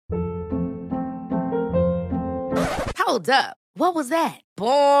Hold up. What was that?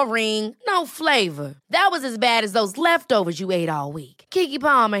 Boring. No flavor. That was as bad as those leftovers you ate all week. Keke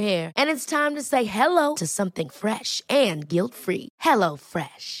Palmer here, and it's time to say hello to something fresh and guilt-free. Hello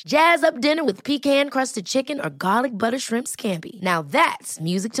Fresh. Jazz up dinner with pecan-crusted chicken or garlic butter shrimp scampi. Now that's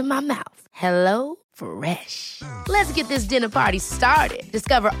music to my mouth. Hello Fresh. Let's get this dinner party started.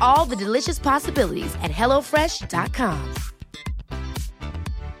 Discover all the delicious possibilities at hellofresh.com.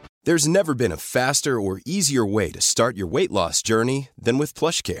 There's never been a faster or easier way to start your weight loss journey than with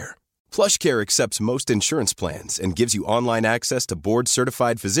PlushCare. PlushCare accepts most insurance plans and gives you online access to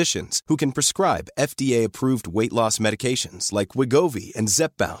board-certified physicians who can prescribe FDA-approved weight loss medications like Wegovy and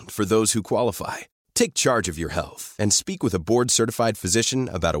Zepbound for those who qualify. Take charge of your health and speak with a board-certified physician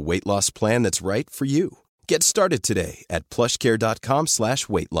about a weight loss plan that's right for you. Get started today at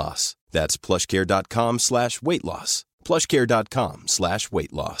plushcare.com/weightloss. That's plushcare.com/weightloss.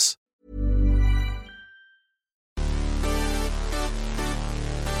 plushcare.com/weightloss.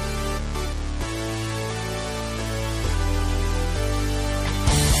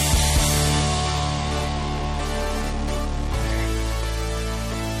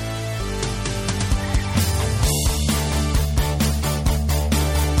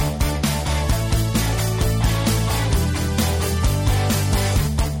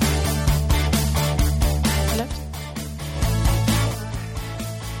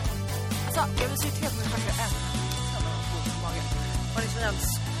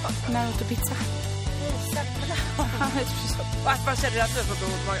 När åt du pizza? Man känner att det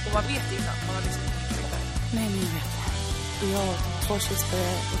och man vet innan. Man har liksom Nej, men jag vet. Jag åt 2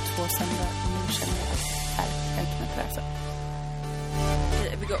 cheeseburgare och 2 söndag och nu känner jag att jag kan inte läsa.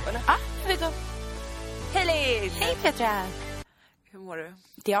 Är vi gå, eller? Ja, vi går. Hej Linn! Hej Petra! Hur mår du?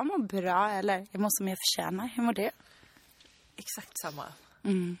 Jag mår bra, eller jag mår som jag förtjänar. Hur mår du? Exakt samma.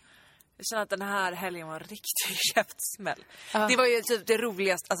 Mm. Jag känner att den här helgen var en riktig käftsmäll. Ja. Det var ju typ det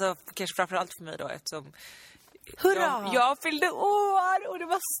roligaste, alltså kanske framförallt för mig då, eftersom Hurra! jag fyllde år och det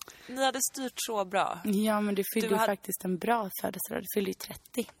var, ni hade styrt så bra. Ja, men du fyllde Du ju hade- faktiskt en bra födelsedag. Du fyllde ju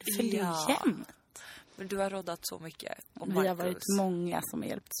 30. Du fyllde ju jämnt. Men du har roddat så mycket. Och Vi har Marcus. varit många som har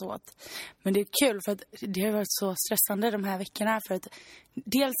hjälpts åt. Men det är kul för att det har varit så stressande de här veckorna. För att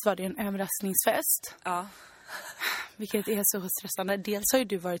dels var det en överraskningsfest. Ja. Vilket är så stressande. Dels har ju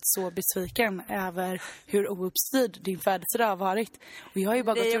du varit så besviken över hur ouppstyrd din födelsedag har varit. Och jag har ju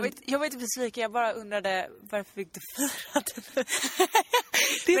bara Nej, gått runt... jag var inte besviken, jag bara undrade varför fick du fira det?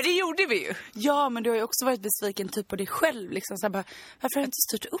 Men det gjorde vi ju. Ja, men du har ju också varit besviken typ på dig själv. Liksom. Så här bara, varför har jag inte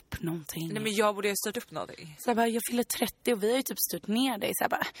styrt upp någonting? Nej, men jag borde ju stört upp någonting. Så här bara, jag fyller 30 och vi har ju typ styrt ner dig. Så här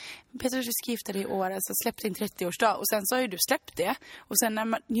bara, Peter, du ska gifta dig i år. Alltså släpp din 30-årsdag. Och sen så har ju du släppt det. Och sen när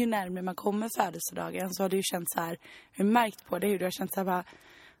man, ju närmare man kommer födelsedagen så har du ju känt så här, jag har märkt på det hur du har känt så här bara,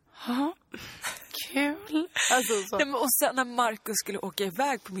 ja, kul. Alltså så. Nej, men och sen när Marcus skulle åka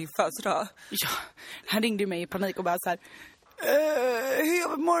iväg på min födelsedag. Ja, han ringde mig i panik och bara så här, hur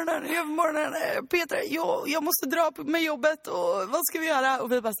övermorgonen, Peter, jag måste dra med jobbet och vad ska vi göra?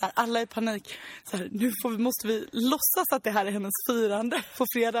 Och vi bara så här, alla i panik. Så här, nu måste vi låtsas att det här är hennes firande på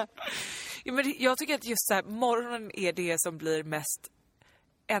fredag. Ja, men jag tycker att just så här, morgonen är det som blir mest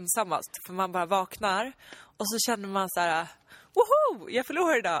ensammast. För man bara vaknar och så känner man så här, woho, jag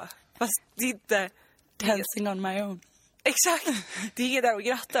förlorar idag. Fast det är inte... Dancing on my own. Exakt, det är ingen där och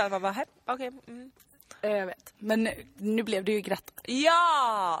grattar. Man bara, okej. Jag vet, men nu blev det ju gratt.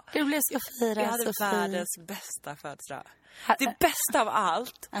 Ja! Det blev så fira. Jag hade så världens bästa födelsedag. Det bästa av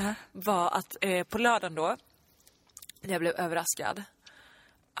allt var att på lördagen då, när jag blev överraskad,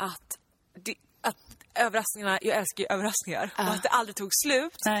 att överraskningarna, jag älskar ju överraskningar, och att det aldrig tog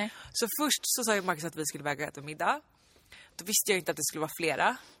slut. Nej. Så först så sa ju Marcus att vi skulle väga äta middag. Då visste jag inte att det skulle vara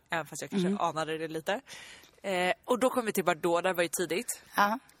flera, även fast jag kanske anade det lite. Och då kom vi till Bordeaux, där var ju tidigt.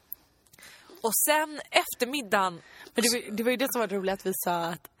 Ja. Och sen efter middagen... Men det var ju det som var roligt, att vi sa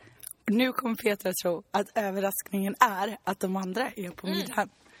att nu kommer Petra tro att överraskningen är att de andra är på middagen.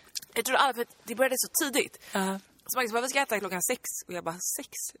 Jag tror aldrig, för det började så tidigt. Ja. Så Marcus bara, vi ska äta klockan 6. Och jag bara, 6?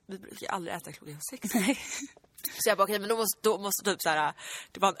 Vi brukar aldrig äta klockan 6. Nej. Så jag bara, okej, men då måste typ så här,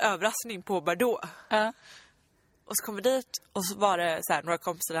 det var en överraskning på Bordeaux. Ja. Och så kom vi dit och så var det så här, några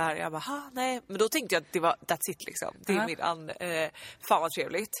kompisar där. Jag bara, nej. Men då tänkte jag att det var, that's it liksom. Det är middagen. Fan vad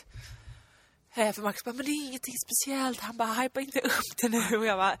trevligt. För Max bara, men det är ingenting speciellt. Han bara, hypa inte upp det nu. Och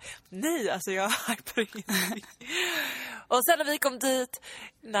jag bara, nej, alltså jag hypar ingenting. Och sen när vi kom dit,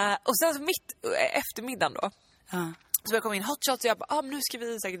 och sen så mitt eftermiddagen då, så jag kom in hotshot och jag bara, men nu ska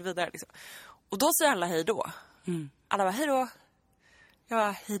vi säkert vidare liksom. Och då säger alla hej då. Alla bara, hej då. Jag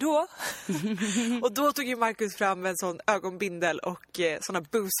bara, hejdå. Och då tog ju Marcus fram en sån ögonbindel och såna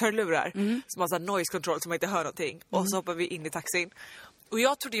Bose-hörlurar som har sån noise control så man inte hör någonting. Och så hoppar vi in i taxin. Och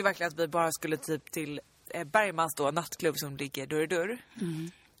jag trodde ju verkligen att vi bara skulle typ till Bergmans då, nattklubb som ligger dörr i dörr.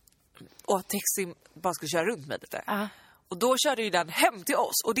 Och att taxin bara skulle köra runt med lite. Och då körde ju den hem till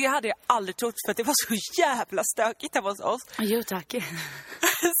oss. Och det hade jag aldrig trott för att det var så jävla stökigt hemma hos oss. Jo, tack.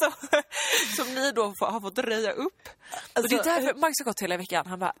 Som ni då har fått röja upp. Alltså, och det är därför Max har gått hela veckan.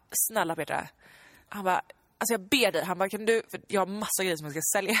 Han bara, snälla Petra. Han bara, alltså jag ber dig. Han bara, kan du, för jag har massa grejer som jag ska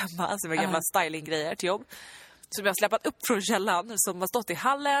sälja hemma. Alltså med gamla stylinggrejer till jobb. Som jag har släppt upp från källan. Som har stått i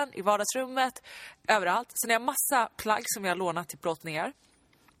hallen, i vardagsrummet. Överallt. Sen har jag massa plagg som jag har lånat till plåtningar.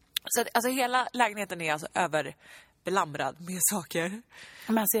 Så att, alltså hela lägenheten är alltså belamrad med saker.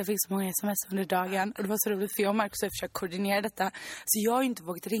 Men alltså jag fick så många sms under dagen. Och det var så roligt för jag och Marcus har försökt koordinera detta. Så jag har ju inte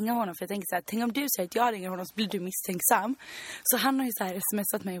vågat ringa honom. För jag tänker så här, tänk om du säger att jag ringer honom så blir du misstänksam. Så han har ju så här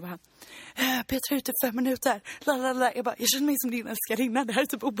smsat mig och bara, Petra ute 5 minuter. Lalala. Jag bara, jag känner mig som din älskarinna. Det här är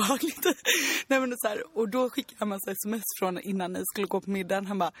typ obehagligt. Nej, men så här, och då skickade han massa sms från innan ni skulle gå på middagen.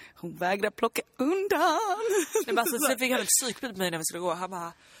 Han bara, hon vägrar plocka undan. Men alltså, så fick han ett psykbild på mig när vi skulle gå. Han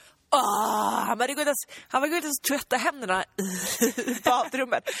bara, han var inte ens tvätta händerna i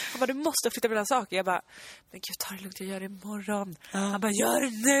badrummet. Han bara, du måste flytta mina saker. Jag bara, men gud, ta det lugnt, jag gör det imorgon. Han bara, gör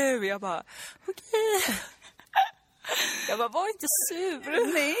det nu. Jag bara, okej. Jag bara, var inte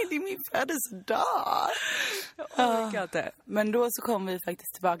sur. Nej, det är min födelsedag. Jag orkar inte. Men då så kom vi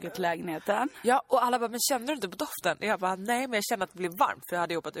faktiskt tillbaka till lägenheten. Ja, och alla bara, men kände du inte på doften? Jag bara, nej, men jag kände att det blev varmt. För jag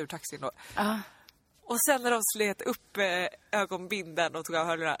hade jobbat ur taxin då. Och sen när de slet upp ögonbinden och tog av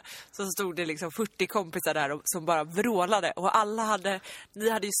hörlurarna så stod det liksom 40 kompisar där som bara vrålade. Och ni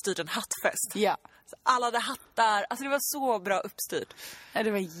hade ju styrt en hattfest. Ja. Så alla hade hattar. Alltså det var så bra uppstyrt. Ja,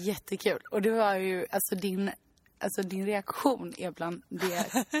 det var jättekul. Och det var ju, alltså din reaktion är bland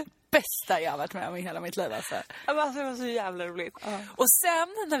det bästa jag har varit med om i hela mitt liv. Alltså. Alltså det var så jävla roligt. Och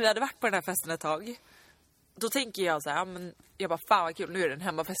sen när vi hade varit på den här festen ett tag, då tänker jag så här, men jag bara, fan vad kul, nu är det en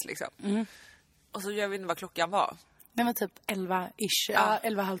hemmafest liksom. Och så jag vet inte vad klockan var. Det var typ 11-ish. Ja,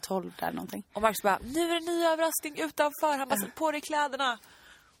 11:30 där någonting. Och Max bara, nu är det en ny överraskning utanför. Han bara, sätt på dig kläderna.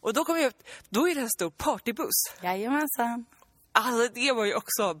 Och då kom vi upp, då är det en stor partybuss. Jajamensan. Alltså det var ju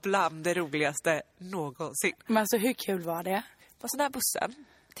också bland det roligaste någonsin. Men alltså hur kul var det? På sån här bussen,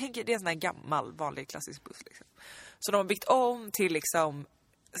 tänk det är en sån här gammal, vanlig klassisk buss liksom. Så de har byggt om till liksom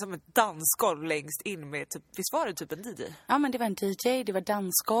som ett dansgolv längst in med typ, visst var det typ en DJ? Ja, men det var en DJ, det var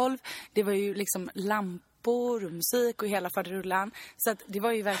dansgolv, det var ju liksom lampor och musik och hela faderullan. Så att det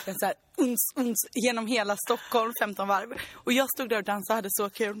var ju verkligen så här uns genom hela Stockholm 15 varv. Och jag stod där och dansade och hade så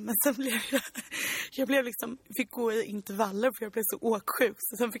kul, men sen blev jag blev liksom, fick gå i intervaller för jag blev så åksjuk.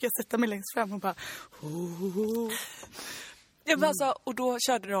 Så sen fick jag sätta mig längst fram och bara Ja, men alltså, och då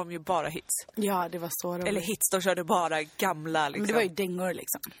körde de ju bara hits. Ja, det var så roligt. Eller hits, de körde bara gamla liksom. Men det var ju dängor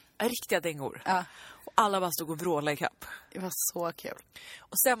liksom. Riktiga dängor. Ja. Och alla bara stod och vrålade i kapp. Det var så kul.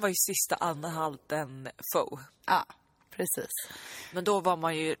 Och sen var ju sista anhalten Faux. Ja, precis. Men då var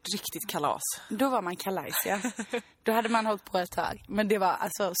man ju riktigt kalas. Då var man kalas, ja. Då hade man hållit på ett tag. Men det var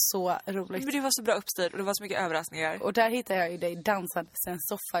alltså så roligt. Men det var så bra uppstyrt och det var så mycket överraskningar. Och där hittade jag ju dig dansandes i en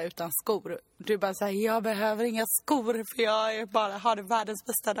soffa utan skor. Du bara såhär, jag behöver inga skor för jag är bara har det världens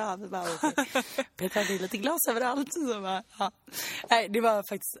bästa dag. Okay. Petra, det är lite glas överallt. Så bara, ja. Nej, det var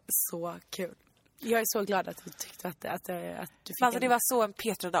faktiskt så kul. Jag är så glad att du tyckte att du fick alltså det var så en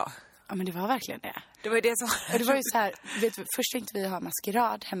Petra-dag. Ja, men det var verkligen det. Det var ju det som och det var ju så här, vet du, först tänkte vi ha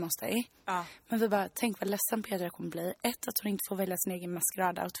maskerad hemma hos dig. Ja. Men vi bara, tänk vad ledsen Petra kommer bli. 1, att hon inte får välja sin egen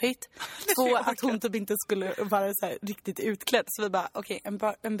maskerad-outfit. 2, att hon typ inte skulle vara så här riktigt utklädd. Så vi bara, okej,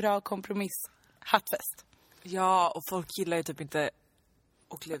 en bra kompromiss. Hattfest. Ja, och folk gillar ju typ inte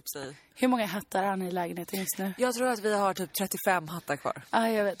att klä ut sig. Hur många hattar har ni i lägenheten just nu? Jag tror att vi har typ 35 hattar kvar. Ja,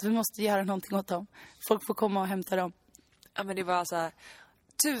 jag vet. Vi måste göra någonting åt dem. Folk får komma och hämta dem. Ja, men det var så här,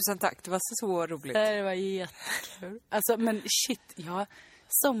 1000 tack, det var så roligt. Det var jättekul. Alltså, men shit, jag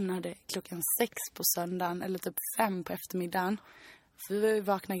somnade 6 på söndagen eller typ 5 på eftermiddagen. För vi var ju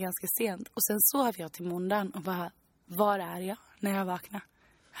vakna ganska sent. Och sen sov jag till måndagen och bara, var är jag när jag vaknade?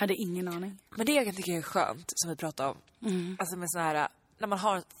 Hade ingen aning. Men det jag tycker är skönt, som vi pratade om. Alltså med sån här, när man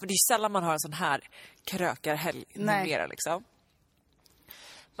har, för det är ju sällan man har en sån här krökarhelg numera liksom.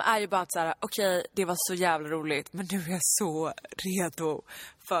 Man är ju bara att såhär, okej, det var så jävla roligt, men nu är jag så redo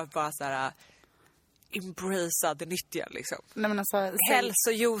för att bara såhär embracea det nyttiga liksom. Nej, men alltså,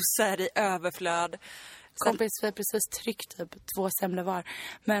 hälsojuicer i överflöd. Kompis, vi har precis tryckt typ 2 semlor var.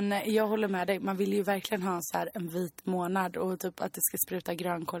 Men jag håller med dig, man vill ju verkligen ha så här en vit månad och typ att det ska spruta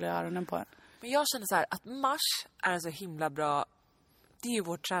grönkål i öronen på en. Men jag känner så här att mars är en så himla bra Det är ju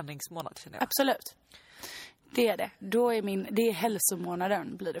vår träningsmånad, känner jag. Absolut. Det är det. Det är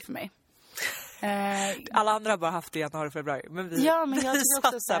hälsomånaden blir det för mig. Alla andra har bara haft det i januari och februari. Men vi men jag tycker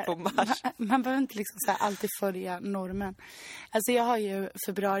också så här, på mars. man behöver inte liksom så här alltid följa normen. Alltså jag har ju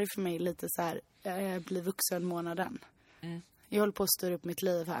februari för mig lite så här bli vuxen månaden. Jag håller på att styra upp mitt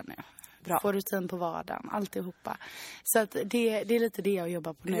liv här nu. Bra. Få rutin på vardagen, alltihopa. Så att det är lite det jag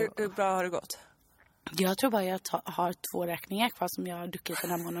jobbar på nu. Hur bra har det gått? Jag tror bara jag har 2 räkningar kvar som jag har druckit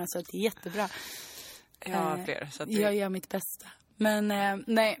den här månaden, så det är jättebra. Jag har fler. Så att Jag gör mitt bästa.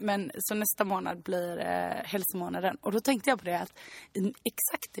 Men så nästa månad blir hälsomånaden. Och då tänkte jag på det att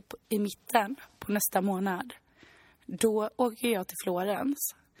exakt i mitten på nästa månad, då åker jag till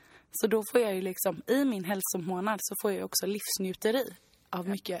Florens. Så då får jag ju liksom, i min hälsomånad så får jag också livsnjuteri av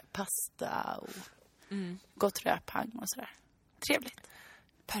mycket pasta och gott rödpang och sådär. Trevligt.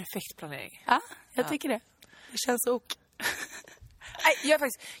 Perfekt planering. Ja, jag tycker det. Det känns ok. Nej, jag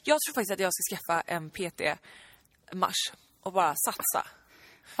tror faktiskt att jag ska skaffa en PT mars och bara satsa.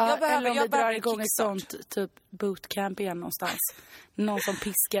 Ja, jag eller om vi drar igång ett kickstart. sånt typ bootcamp igen någonstans. Någon som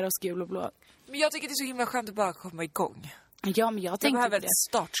piskar oss gul och blå. Men jag tycker det är så himla skönt att bara komma igång. Ja, men jag Jag tänkte behöver på det. ett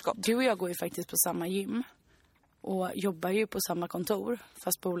startskott. Du och jag går ju faktiskt på samma gym. Och jobbar ju på samma kontor,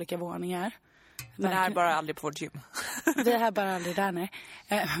 fast på olika våningar. Men det här är bara aldrig på vårt gym. Vi är här bara aldrig där, nej.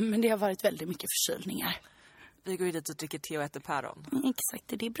 Men det har varit väldigt mycket förkylningar. Vi går ju dit och dricker te och äter päron.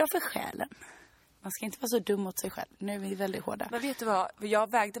 Exakt, det är bra för själen. Man ska inte vara så dum mot sig själv. Nu är vi väldigt hårda. Men vet du vad?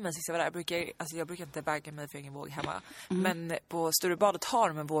 Jag vägde mig sist jag var där. Jag brukar inte väga mig för ingen våg hemma. Men på Sturebadet har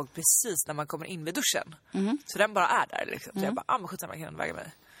de en våg precis när man kommer in vid duschen. Så den bara är där liksom. Så jag bara, men 17 man kan väga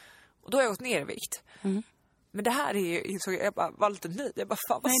mig. Och då har jag gått ner i vikt. Men det här är ju, insåg jag bara var lite nöjd. Jag bara,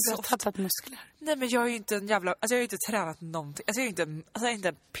 fan vad Du har soft. tappat muskler. Nej, men jag är ju inte en jävla... Alltså jag har ju inte tränat någonting. Alltså jag har inte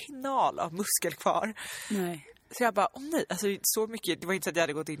en pinal av muskel kvar. Nej. Så jag bara, nej. Alltså så mycket. Det var inte så att jag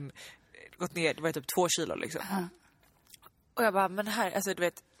hade gått ner. Det var typ 2 kilo liksom. Och jag bara, men här, alltså du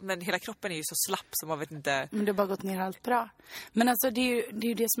vet, men hela kroppen är ju så slapp som man vet inte. Men det har bara gått ner allt bra. Men alltså det är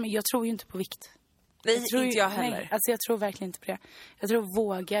ju det som är, jag tror ju inte på vikt. Nej, tror inte jag heller. Nej, alltså jag tror verkligen inte på det. Jag tror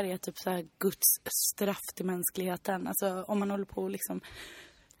vågar är typ så här Guds straff till mänskligheten. Alltså om man håller på och liksom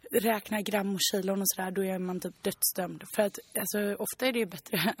räkna gram och kilon och sådär, då är man typ dödsdömd. För att alltså, ofta är det ju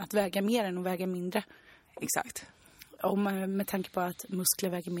bättre att väga mer än att väga mindre. Exakt. Med tanke på att muskler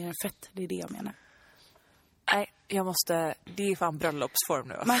väger mer än fett, det är det jag menar. Nej, det är fan bröllopsform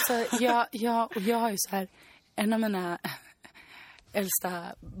nu. Men alltså, jag har ju så här, en av mina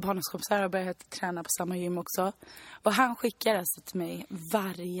äldsta barndomskompisar har börjat träna på samma gym också. Och han skickar alltså till mig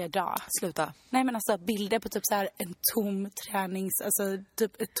varje dag. Sluta. Nej, men alltså bilder på typ så här en tom alltså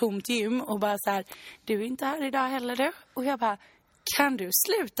typ ett tomt gym. Och bara så här, du är inte här idag heller du. Och jag bara, kan du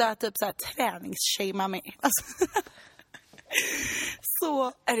sluta typ så här träningsshama mig? Alltså, så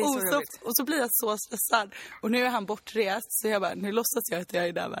osoft. Och så blir jag så stressad. Och nu är han bortrest. Så jag bara, nu låtsas jag att jag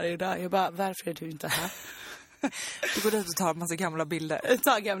är där varje dag. Jag bara, varför är du inte här? Du går dit och tar en massa gamla bilder. Jag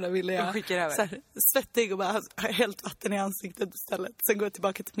tar gamla bilder, ja. Och skickar över. Så här, svettig och bara har helt vatten i ansiktet istället. Sen går jag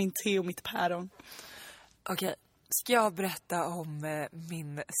tillbaka till min te och mitt päron. Okej, ska jag berätta om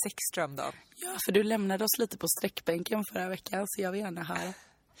min sexdröm då? Ja, för du lämnade oss lite på sträckbänken förra veckan. Så jag vill gärna höra.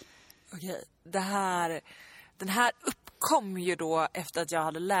 Okej, den här uppkom ju då efter att jag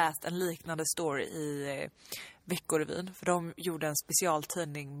hade läst en liknande story i Veckorevyn. För de gjorde en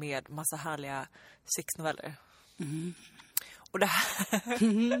specialtidning med massa härliga sexnoveller. Och det här...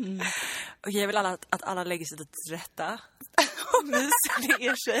 Okej, jag vill att alla lägger sig lite till rätta. Och myser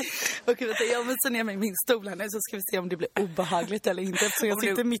ner sig. Okej, vänta, jag myser ner mig i min stol här nu. Så ska vi se om det blir obehagligt eller inte. Eftersom jag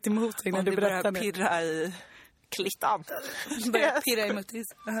sitter mitt emot dig när du berättar nu. Om du börjar pirra i klittan. Börjar pirra i muttis.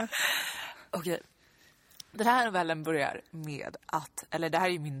 Okej. Den här novellen börjar med att... Eller det här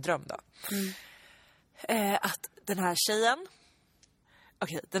är ju min dröm då. Att den här tjejen...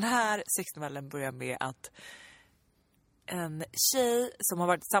 Okej, den här sexnovellen börjar med att en tjej som har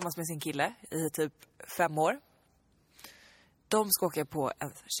varit tillsammans med sin kille i typ 5 år. De ska åka på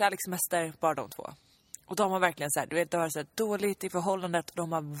en kärlekssemester, bara de två. Och de har verkligen så här, du vet, det har varit så här dåligt i förhållandet. Och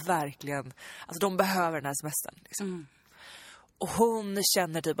de har verkligen, alltså de behöver den här semestern liksom. Och hon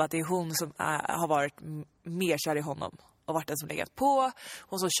känner typ att det är hon som har varit mer kär i honom. Och varit den som legat på.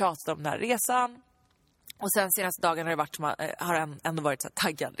 Hon som tjatar om den här resan. Och sen senaste dagen har det varit som har han ändå varit så här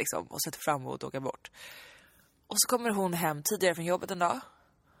taggad liksom. Och sett fram emot att åka bort. Och så kommer hon hem tidigare från jobbet en dag.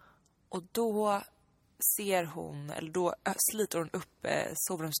 Och då ser hon, eller då sliter hon upp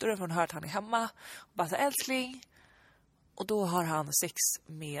sovrumsdörren. För hon hör att han är hemma. Och bara så här, älskling. Och då har han sex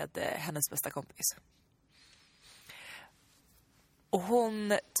med hennes bästa kompis. Och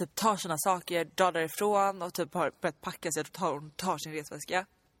hon typ tar sina saker, drar därifrån och typ har börjat packa sig och tar sin resväska.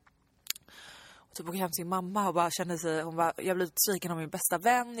 Och typ åker hem till sin mamma och bara känner sig, hon bara, jag har blivit sviken av min bästa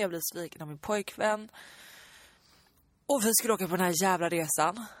vän, jag har blivit sviken av min pojkvän. Och vi skulle åka på den här jävla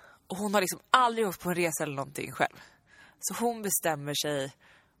resan. Och hon har liksom aldrig åkt på en resa eller någonting själv. Så hon bestämmer sig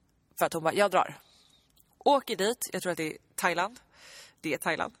för att hon bara, jag drar. Åker dit, jag tror att det är Thailand. Det är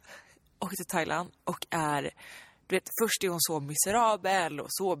Thailand. Åker till Thailand och är, du vet, först är hon så miserabel och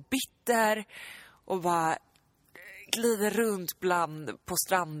så bitter. Och bara glider runt på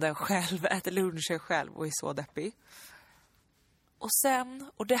stranden själv, äter lunchen själv och är så deppig. Och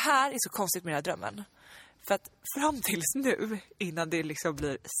sen, och det här är så konstigt med den här drömmen. För att fram tills nu, innan det liksom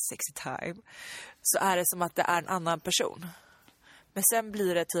blir sexy time, så är det som att det är en annan person. Men sen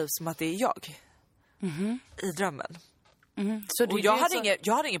blir det typ som att det är jag. I drömmen. Så och jag hade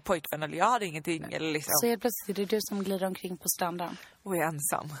ingen pojkvän eller jag hade ingenting. Eller liksom. Så helt plötsligt är det du som glider omkring på stranden. Och är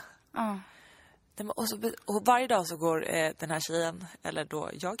ensam. Ja. Och varje dag så går den här tjejen, eller då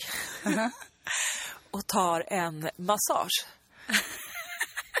jag, och tar en massage.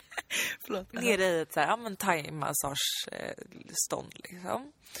 Nere i ett så här, thai-massage-stånd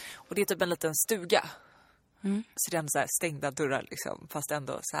liksom. Och det är typ en liten stuga. Så det är ändå så här stängda dörrar liksom, fast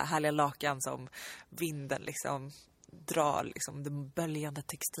ändå så här härliga lakan som vinden liksom drar liksom de böljande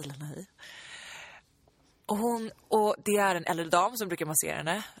textilerna i. Och det är en äldre dam som brukar massera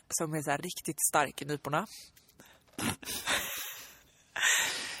henne, som är så här riktigt stark i nyporna.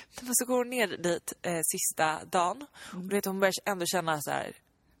 Men så går hon ner dit sista dagen. Och vet, hon börjar ändå känna så här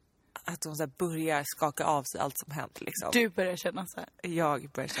att hon så här börjar skaka av sig allt som hänt liksom. Du börjar känna så här. Jag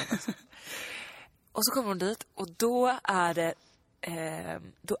börjar känna så. Och så kommer hon dit och då är det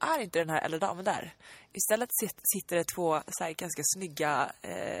inte den här äldre damen där. Istället sitter det två så här ganska snygga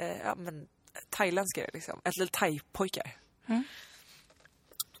thailändska liksom, ett litet thai-pojkar.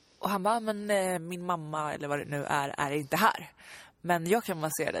 Och han bara, men min mamma eller vad det nu är inte här. Men jag kan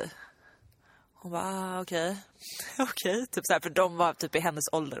massera dig. Hon bara, okej, typ så här, för de var typ i hennes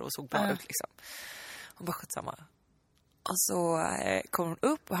ålder och såg bra ut liksom. Hon bara, skitsamma. Och så kommer hon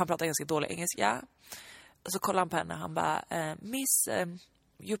upp och han pratar ganska dålig engelska. Och så kollar han på henne och han bara, Miss,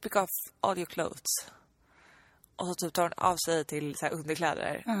 you pick off all your clothes. Och så typ tar hon av sig till så här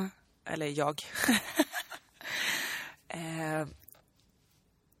underkläder. Eller jag.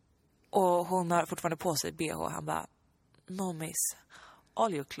 Och hon har fortfarande på sig BH. Han bara, no miss,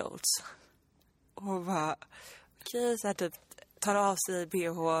 all your clothes. Och hon bara, okej, så här typ tar av sig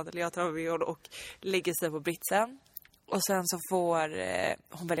BH, eller jag tar av BH och lägger sig på britsen. Och sen så får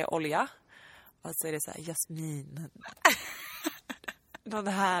hon välja olja. Och så är det så här jasmin. Någon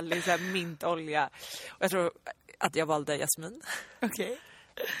härlig så här mintolja. Och jag tror att jag valde jasmin. Okej.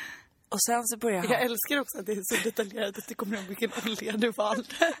 Och sen så börjar han... Jag älskar också att det är så detaljerat att du kommer ihåg vilken olja du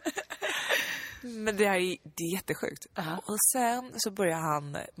valde. Men det är jättesjukt. Och sen så börjar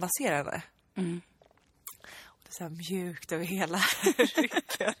han massera henne. Och det är så här mjukt över hela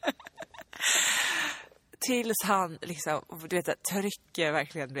ryggen. Tills han liksom, du vet, trycker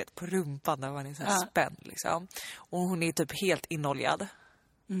verkligen, du vet, på rumpan när man är så här spänd liksom. Och hon är typ helt inoljad.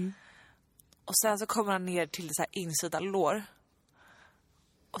 Och sen så kommer han ner till det så här insida lår.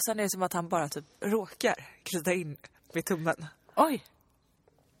 Och sen är det som att han bara typ råkar glida in med tummen. Oj!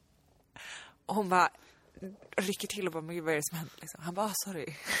 Och hon bara rycker till och bara, men vad är det som händer liksom? Han bara,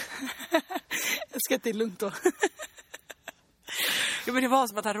 sorry. Jag ska till lugnt då. Jo, men det var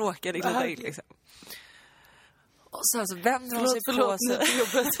som att han råkade glida in liksom. Och sen så vänder hon sig på sig.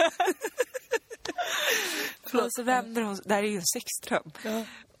 Och så vänder hon, det här är ju en sexdröm.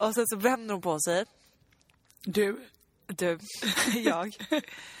 Och sen så vänder hon på sig. Du, jag.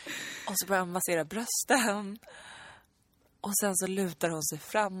 Och så börjar hon massera brösten. Och sen så lutar hon sig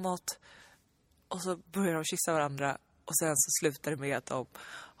framåt. Och så börjar de kyssa varandra. Och sen så slutar det med att de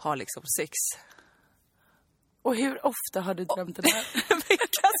har liksom sex. Och hur ofta har du drömt det här?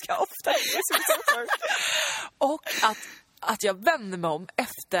 Ganska ofta. Och att jag vände mig om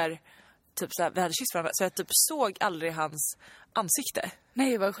efter typ så här, vi hade kysst varandra. Så jag typ såg aldrig hans ansikte.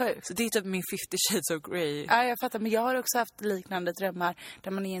 Nej, vad sjukt. Så det är typ min 50 shades of Grey. Ja, jag fattar. Men jag har också haft liknande drömmar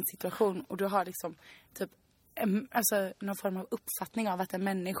där man är i en situation och du har liksom typ alltså någon form av uppfattning av att en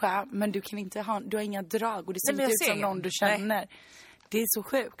människa, men du kan inte ha, du har inga drag och det ser inte ut som någon du känner. Nej. Det är så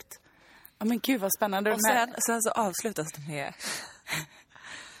sjukt. Ja, men gud vad spännande. Och sen så avslutas det med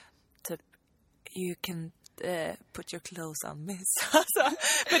typ, you can put your clothes on, miss. Alltså,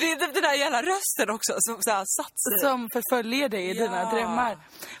 men det är den där jävla rösten också som så här satt sig. Som förföljer dig i dina drömmar.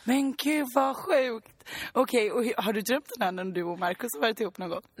 Men gud vad sjukt. Okej, och har du drömt den här när du och Marcus har varit ihop någon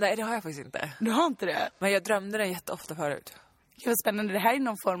gång? Nej, det har jag faktiskt inte. Du har inte det? Men jag drömde den jätteofta förut. Gud vad spännande. Det här är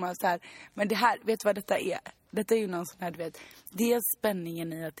någon form av så här. Men det här, vet du vad detta är? Detta är ju någon sån här, du vet. Dels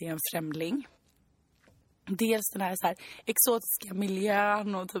spänningen i att det är en främling. Dels den här, så här exotiska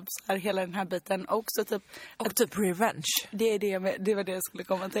miljön och typ så här hela den här biten. Också typ... Och typ revenge. Det var det jag skulle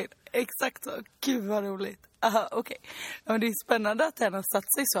komma till. Exakt så. Gud vad roligt. Aha, okej. Ja, men det är spännande att den har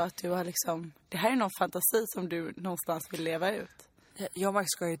satt sig så att du har liksom... Det här är någon fantasi som du någonstans vill leva ut. Jag och Max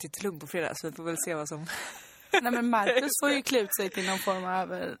ska ju till Tulum på fredag, så vi får väl se vad som... Nej, men Marcus får ju klä ut sig till någon form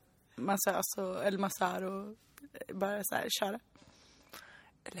av massös eller massör och bara så här köra.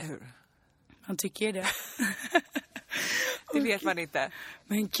 Eller hur? Han tycker ju det. Det vet man inte.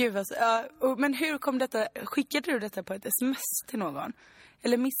 Men gud alltså, men hur kom detta? Skickade du detta på ett sms till någon?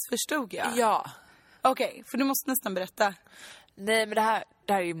 Eller missförstod jag? Ja. Okej, för du måste nästan berätta. Nej, men det här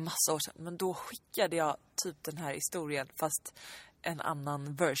är ju massa år sedan. Men då skickade jag typ den här historien, fast en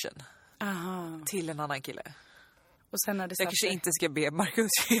annan version. Aha. Till en annan kille. Och sen har det jag kanske inte ska be Marcus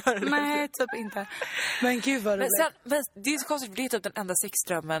göra det. Nej, typ inte. Men gud vad roligt. Men det är så konstigt, för det är typ den enda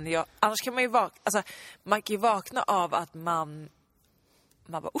sexdrömmen annars kan man ju man kan ju vakna av att man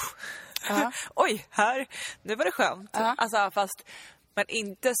bara, oj, här, nu var det skönt. Alltså, fast, men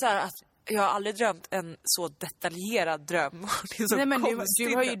inte så här att jag har aldrig drömt en så detaljerad dröm. Det är så. Nej, men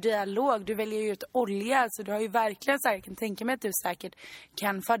du har ju dialog, du väljer ju ut olja, så du har ju verkligen så här, jag kan tänka mig att du säkert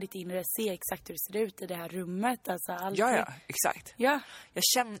kan för ditt inre se exakt hur det ser ut i det här rummet. Alltså, ja, exakt. Ja.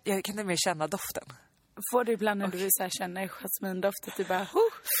 Jag kan inte mer känna doften. Får du ibland när du så här känner jasmindoft, du bara,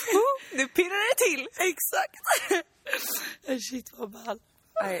 nu pirrar det till. Exakt. Shit, vad ball.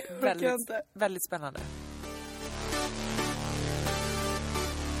 Nej, väldigt spännande.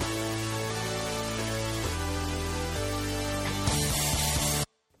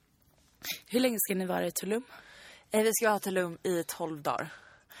 Hur länge ska ni vara i Tulum? Vi ska vara i Tulum i 12 dagar.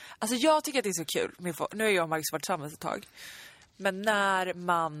 Alltså jag tycker att det är så kul. Nu har jag och Marcus varit tillsammans ett tag. Men när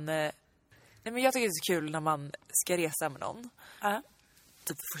man... Nej, men jag tycker det är så kul när man ska resa med någon.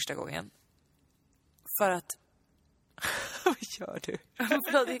 Typ första gången. För att... Vad gör du?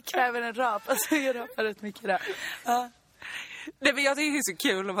 Förlåt, det kräver en rap. Alltså jag rapar rätt mycket där. Nej, men jag tycker det är så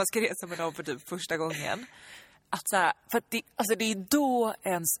kul om man ska resa med någon för typ första gången. Att så här, för att det är då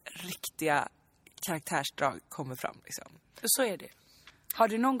ens riktiga karaktärsdrag kommer fram liksom. Så är det. Har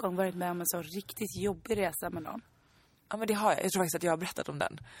du någon gång varit med om en så riktigt jobbig resa med någon? Ja, men det har jag. Jag tror faktiskt att jag har berättat om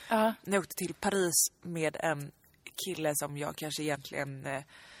den. När jag åkte till Paris med en kille som jag kanske egentligen...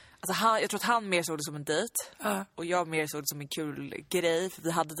 Alltså jag tror att han mer såg det som en dejt. Och jag mer såg det som en kul grej. För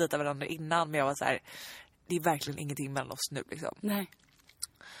vi hade dejtat varandra innan. Men jag var så här, det är verkligen ingenting mellan oss nu liksom. Nej.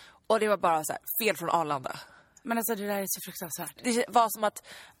 Och det var bara så här, fel från Arlanda. Men alltså det där är så fruktansvärt. Det var som att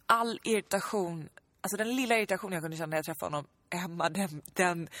all irritation, alltså den lilla irritationen jag kunde känna när jag träffade honom hemma,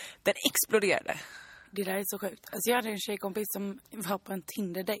 den exploderade. Det där är så sjukt. Alltså jag hade en tjejkompis som var på en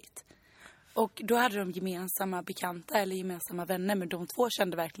Tinder-date. Och då hade de gemensamma bekanta eller gemensamma vänner, men de två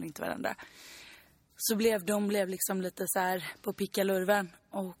kände verkligen inte varandra. Så de blev liksom lite så här på pickalurven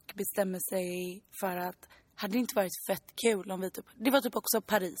och bestämde sig för att hade det inte varit fett kul om vi typ, det var typ också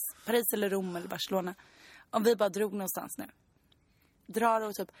Paris eller Rom eller Barcelona. Om vi bara drog någonstans nu. Drar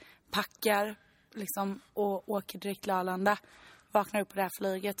och typ packar liksom och åker direkt till Arlanda. Vaknar upp på det här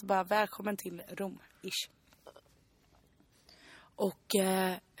flyget och bara välkommen till Rom-ish. Och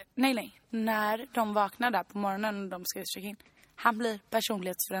nej. När de vaknar där på morgonen och de ska checka in. Han blir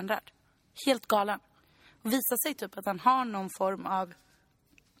personlighetsförändrad. Helt galen. Och visar sig typ att han har någon form av...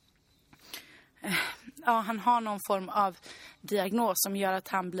 han har någon form av diagnos som gör att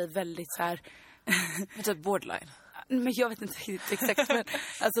han blir väldigt så här... typ borderline. Men jag vet inte exakt. Men,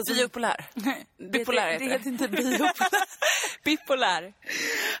 alltså, biopolär. Bipolär det heter inte biopolär. Bipolär.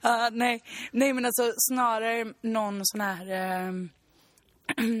 Nej, men alltså snarare någon sån här...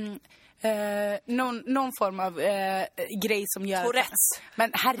 någon form av grej som gör... Tourettes.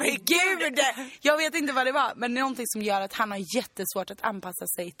 Men herregud! Jag vet inte vad det var. Men någonting som gör att han har jättesvårt att anpassa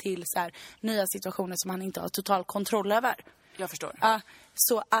sig till så här, nya situationer som han inte har total kontroll över. Jag förstår.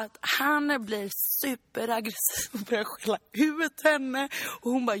 Så att han blir superaggressiv och börjar skälla ut henne.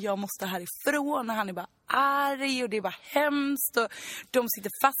 Och hon bara, jag måste härifrån. Och han är bara arg och det är bara hemskt. Och de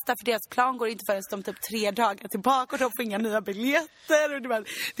sitter fasta för deras plan går inte förrän de typ 3 dagar tillbaka. Och de får inga nya biljetter. Och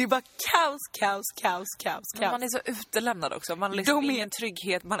det är bara kaos. Men man är så utelämnad också. Man har liksom ingen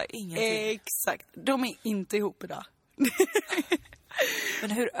trygghet, man har ingenting. Exakt, de är inte ihop idag.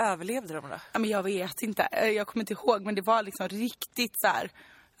 Men hur överlevde de då? Ja, men jag vet inte. Jag kommer inte ihåg. Men det var liksom riktigt så här.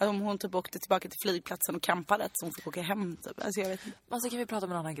 Att om hon typ åkte tillbaka till flygplatsen och campade. Så hon fick åka hem typ. Alltså jag vet inte. Alltså kan vi prata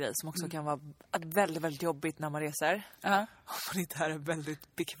om en annan grej som också kan vara väldigt, väldigt jobbigt när man reser. Om man inte är en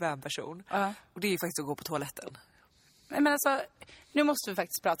väldigt bekväm person. Och det är ju faktiskt att gå på toaletten. Men alltså, nu måste vi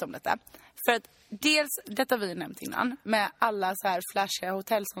faktiskt prata om detta. För att dels, detta vi nämnt innan, med alla så här flashiga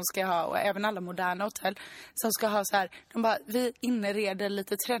hotell som ska ha, och även alla moderna hotell som ska ha så här, de bara, vi inreder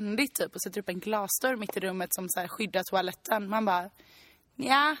lite trendigt typ och sätter upp en glasdörr mitt i rummet som så här skyddar toaletten. Man bara,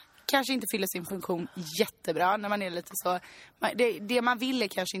 ja, kanske inte fyller sin funktion jättebra när man är lite så. Det man vill är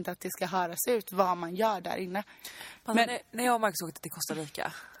kanske inte att det ska höras ut vad man gör där inne. Men när jag och Marcus åkte till Costa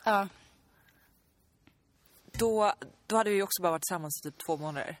Rica, ja. Då hade vi också bara varit tillsammans i typ 2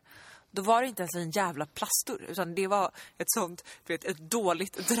 månader. Då var det inte ens en jävla plastor, utan det var ett sånt, du vet, ett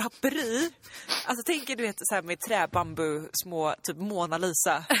dåligt draperi. Alltså tänker du vet så här med träbambu, små typ Mona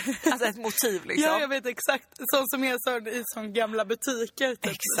Lisa. Alltså ett motiv liksom. Ja, jag vet exakt. Sånt som är så i sån gamla butiker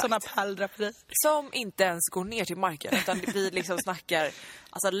typ. Såna pärldraperi. Som inte ens går ner till marken, utan vi liksom snackar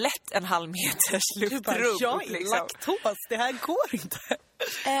alltså lätt 1,5 meters luftrum. Jag är liksom. laktos, det här går inte.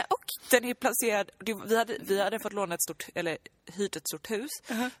 Och den är placerad, vi hade fått låna ett stort, eller hyrt ett stort hus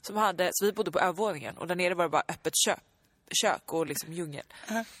som hade, så vi bodde på övervåningen och där nere var det bara öppet kök och liksom djungel.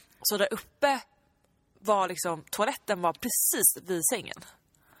 Så där uppe var liksom, toaletten var precis vid sängen.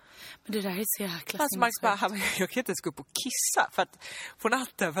 Men det där är så jäkla Marcus bara, jag kan inte ens gå upp och kissa för att, på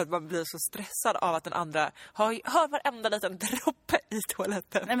natten för att man blir så stressad av att den andra hör varenda liten droppe i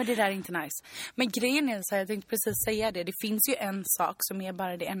toaletten. Nej, men det där är inte nice. Men grejen är så här, jag tänkte precis säga det. Det finns ju en sak som är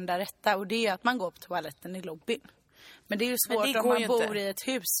bara det enda rätta, och det är ju att man går på toaletten i lobbyn. Men det är ju svårt om man bor i ett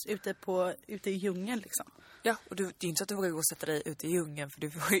hus ute i djungeln liksom. Ja, och det är inte så att du vågar gå och sätta dig ute i djungeln för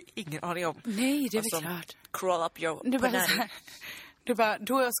du har ju ingen aning om. Nej, det är väl klart. Crawl up your banana. Du bara,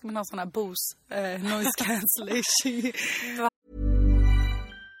 då ska man ha såna Bose noise cancellation.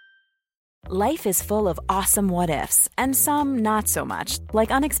 Life is full of awesome what-ifs, and some not so much,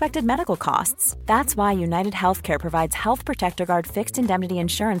 like unexpected medical costs. That's why United Healthcare provides Health Protector Guard fixed indemnity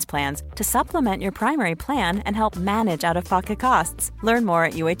insurance plans to supplement your primary plan and help manage out-of-pocket costs. Learn more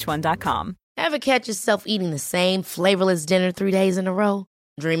at uh1.com. Ever catch yourself eating the same flavorless dinner 3 days in a row?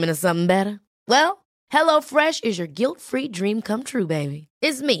 Dreaming of something better? Well, HelloFresh is your guilt-free dream come true, baby.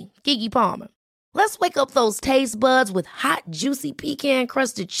 It's me, Keke Palmer. Let's wake up those taste buds with hot, juicy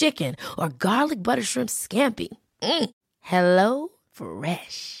pecan-crusted chicken or garlic butter shrimp scampi. Hello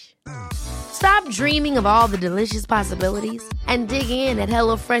Fresh. Stop dreaming of all the delicious possibilities and dig in at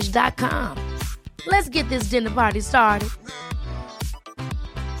HelloFresh.com. Let's get this dinner party started.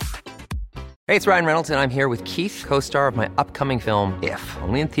 Hey, it's Ryan Reynolds, and I'm here with Keith, co-star of my upcoming film, If,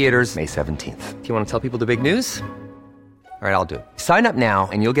 only in theaters May 17th. Do you want to tell people the big news? All right, I'll do it. Sign up now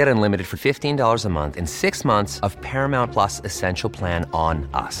and you'll get unlimited for $15 a month and 6 months of Paramount Plus Essential Plan on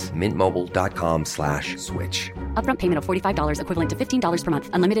us. MintMobile.com/switch. Upfront payment of $45 equivalent to $15 per month.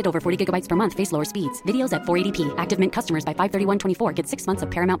 Unlimited over 40 gigabytes per month. Face lower speeds. Videos at 480p. Active Mint customers by 531.24 get 6 months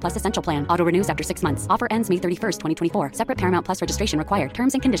of Paramount Plus Essential Plan. Auto renews after 6 months. Offer ends May 31st, 2024. Separate Paramount Plus registration required.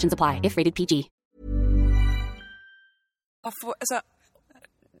 Terms and conditions apply if rated PG.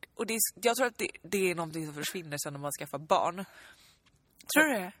 Och jag tror att det är någonting som försvinner sen när man skaffar barn. Tror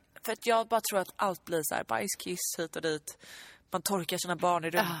du det? För att jag bara tror att allt blir så här bajskiss hit och dit. Man torkar sina barn i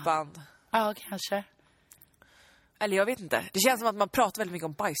rumpan. Ja, kanske. Eller jag vet inte. Det känns som att man pratar väldigt mycket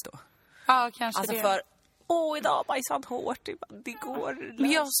om bajs då. Ja, kanske alltså det. För, idag bajsar han hårt. Det går.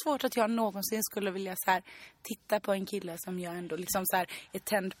 Men jag har svårt att jag någonsin skulle vilja så här, titta på en kille som jag ändå liksom så här, är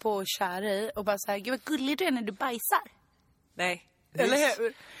tänd på och kär i. Och bara så här, gud vad gullig du är när du bajsar. Nej. Eller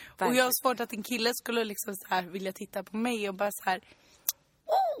hur? Och jag har svårt att en kille skulle liksom så här vilja titta på mig och bara så här,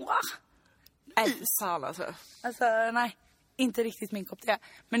 fan alltså. Alltså nej, inte riktigt min kopp te.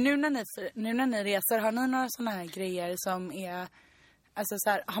 Men nu när ni reser, har ni några såna här grejer som är, alltså så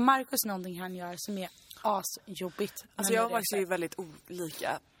här, har Marcus någonting han gör som är asjobbigt? Alltså jag och Marcus är ju väldigt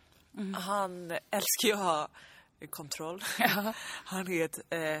olika. Han älskar ju att ha kontroll. Ja. Han är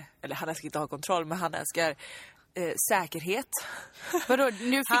eller han älskar inte att ha kontroll, men han älskar säkerhet. Vadå?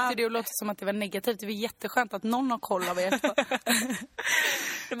 Nu fick det att låta som att det var negativt. Det var jätteskönt att någon har koll av er.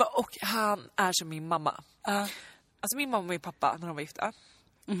 Och han är som min mamma. Alltså min mamma och min pappa när de var gifta.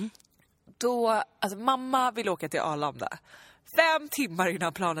 Då, alltså mamma ville åka till Arlanda 5 timmar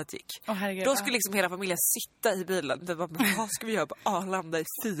innan planet gick. Då skulle liksom hela familjen sitta i bilen. Det var, men vad ska vi göra på Arlanda i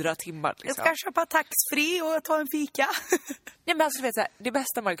 4 timmar? Liksom? Jag ska köpa taxfree och ta en fika. Nej, men alltså, vet så här, det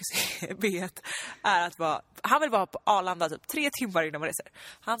bästa Marcus vet är att han vill vara på Arlanda typ 3 timmar innan man reser.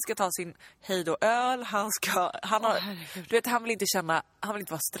 Han ska ta sin hejd och öl. Han vill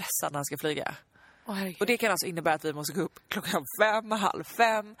inte vara stressad när han ska flyga. Och det kan alltså innebära att vi måste gå upp klockan 5,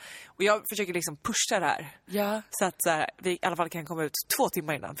 4:30. Och jag försöker liksom pusha det här. Ja. Så att så här, vi i alla fall kan komma ut 2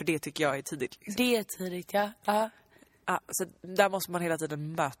 timmar innan. För det tycker jag är tidigt. Liksom. Det är tidigt, ja. Så där måste man hela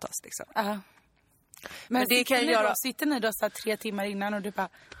tiden mötas liksom. Men det kan jag göra. Sitter ni då så här 3 timmar innan och du bara...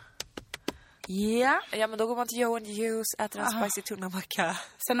 Ja. Ja, men då går man till Joe & Juice, äter en spicy tunamacka.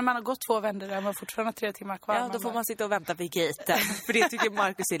 Sen när man har gått 2 vändor där man fortfarande 3 timmar kvar. Ja, då får man sitta och vänta vid gaten. För det tycker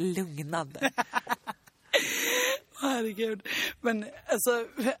Marcus är lugnande. Herregud. Men alltså,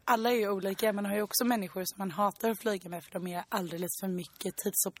 alla är ju olika. Man har ju också människor som man hatar att flyga med för de är alldeles för mycket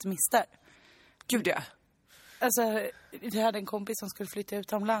tidsoptimister. Gud, ja. Alltså, jag hade en kompis som skulle flytta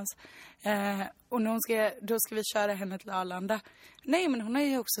utomlands. Och när då ska vi köra henne till Arlanda. Nej, men hon har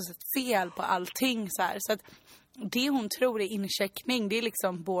ju också sett fel på allting så här. Så att det hon tror är incheckning, det är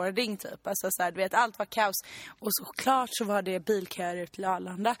liksom boarding typ. Alltså så här, du vet, allt var kaos. Och såklart så var det bilköer ut till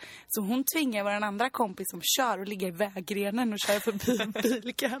Arlanda. Så hon tvingar vår andra kompis som kör och ligger i vägrenen och kör förbi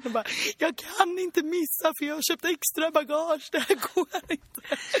bilkön och bara, jag kan inte missa för jag har köpt extra bagage, det här går inte.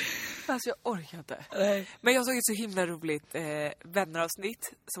 Alltså jag orkar inte. Nej. Men jag såg ett så himla roligt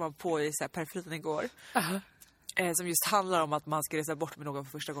vänneravsnitt som var på i så här periferin igår. Som just handlar om att man ska resa bort med någon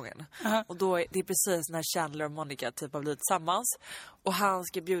för första gången. Och då det är precis när Chandler och Monica typ har blivit tillsammans. Och han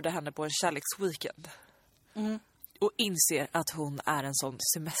ska bjuda henne på en kärleksweekend. Och inser att hon är en sån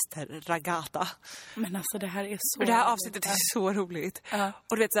semesterragata. Men alltså det här är så... Och det här avsnittet är så roligt.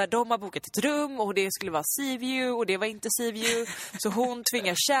 Och du vet så här, de har bokat ett rum och det skulle vara sea view och det var inte sea view. Så hon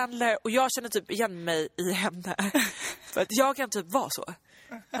tvingar Chandler och jag känner typ igen mig i henne. För att jag kan typ vara så.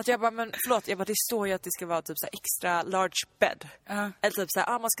 Att jag bara, men förlåt, det står ju att det ska vara typ så här extra large bed. Eller typ så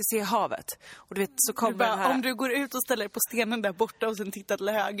här, man ska se havet. Och du vet, så kommer bara, den här... Om du går ut och ställer dig på stenen där borta och sen tittar till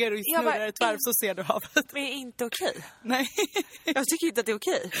höger och snurrar ett varv så ser du havet. Men är inte okej. Nej. Jag tycker inte att det är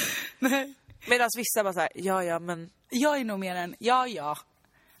okej. Nej. Medan vissa bara så här, ja, men... Jag är nog mer än, ja,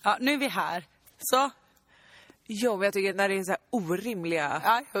 nu är vi här. Så. Jo, men jag tycker när det är så här orimliga...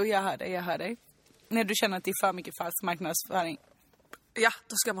 Ja, jag hör dig. När du känner att det är för mycket falsk marknadsföring. Ja,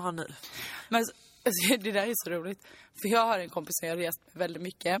 då ska man ha ny. Men alltså, det där är så roligt. För jag har en kompis som jag har rest med väldigt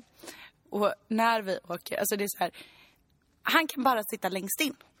mycket. Och när vi åker, alltså det är så här. Han kan bara sitta längst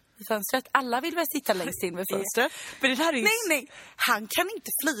in i fönstret. Alla vill väl sitta längst in vid fönstret. Men det här är ju... Nej. Han kan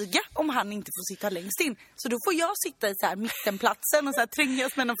inte flyga om han inte får sitta längst in. Så då får jag sitta i så här mittenplatsen och så här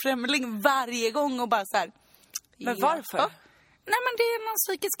trängas med någon främling varje gång och bara så här. Men varför? Ja. Nej, men det är någon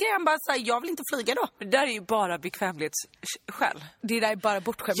psykisk grej. Han bara säger, jag vill inte flyga då. Men det där är ju bara bekvämlighetsskäl. Det där är bara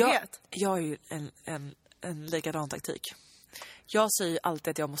bortskämdhet. Jag har ju en likadan taktik. Jag säger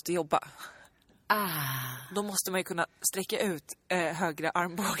alltid att jag måste jobba. Då måste man ju kunna sträcka ut högre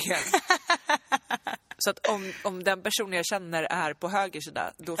armbågen. Så att om den personen jag känner är på höger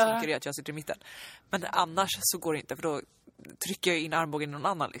sida, då funkar det att jag sitter i mitten. Men annars så går det inte, för då trycker jag in armbågen i någon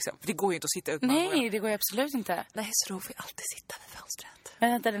annan liksom. För det går ju inte att sitta ut med armbågen. Nej, det går ju absolut inte. Nej, så då får jag alltid sitta vid fönstret.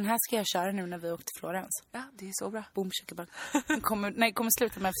 Men vänta, den här ska jag köra nu när vi åkte till Florens. Ja, det är så bra. Boom, den kommer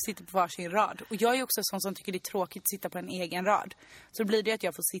sluta med att sitta på varsin rad. Och jag är också sån som tycker det är tråkigt att sitta på en egen rad. Så då blir det att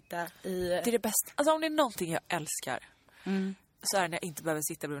jag får sitta i... Det är det bästa. Alltså om det är någonting jag älskar, så är det när jag inte behöver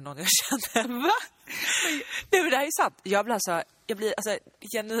sitta bredvid någon jag känner. Va? Nej, men det här är sant. Jag blir alltså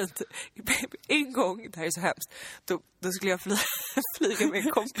genuint... En gång, det här är så hemskt, då skulle jag flyga med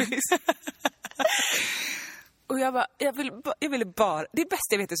en kompis. Och jag ville bara... Det är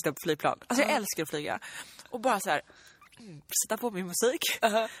bästa jag vet är att sitta på flygplan. Alltså jag älskar att flyga. Och bara så här... sätta på min musik.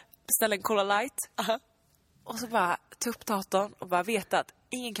 Beställa en Cola Light. Och så bara ta upp datorn och bara veta att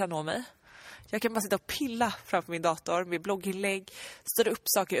ingen kan nå mig. Jag kan bara sitta och pilla framför min dator med blogginlägg, störa upp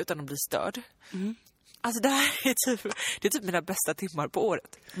saker utan att bli störd. Alltså det här är typ mina bästa timmar på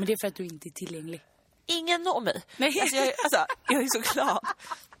året. Men det är för att du inte är tillgänglig. Ingen når mig. Nej. Alltså, jag är så glad.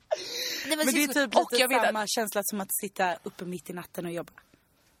 Nej, men det är typ lite samma känsla som att sitta uppe mitt i natten och jobba.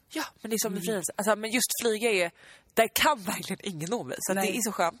 Ja, men det är som befrielse. Alltså, men just flyga där kan verkligen ingen nå mig. Så det är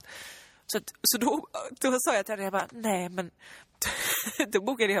så skönt. Så då sa jag till henne, jag bara, nej men då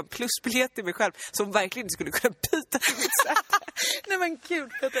bokade jag en plusbiljett till mig själv som verkligen inte skulle kunna byta mitt sätt. Nej men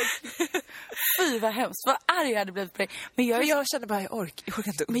gud, fy vad hemskt, vad arg jag hade blivit på dig. Men jag känner bara, jag orkar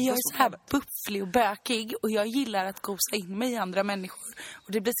inte. Men jag är så här bufflig och bökig och jag gillar att gosa in mig i andra människor.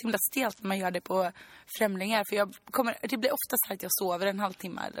 Och det blir så himla stelt när man gör det på främlingar. För det blir ofta så att jag sover en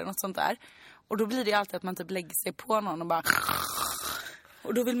halvtimme eller något sånt där. Och då blir det alltid att man typ lägger sig på någon och bara...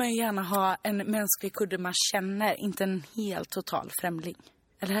 Och då vill man ju gärna ha en mänsklig kudde man känner, inte en helt total främling.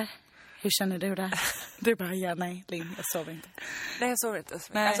 Eller? Hur känner du där? Du bara, ja, nej, Linn, jag sover inte. Nej, jag sover inte.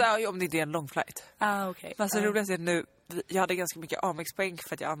 Alltså, om det inte är en lång flight. Okej. Alltså, det roligaste är nu, jag hade ganska mycket Amex-poäng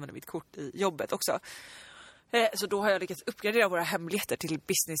för att jag använde mitt kort i jobbet också. Så då har jag lyckats uppgradera våra hembiljetter till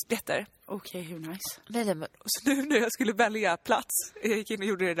businessbiljetter. Okej, hur nice? Nej, men så nu när jag skulle välja plats, jag gick in och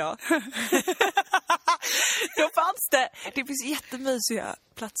gjorde det idag. Då fanns det finns jättemysiga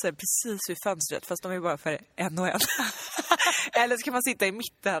platser precis vid fönstret, fast de är bara för en och en. Eller så kan man sitta i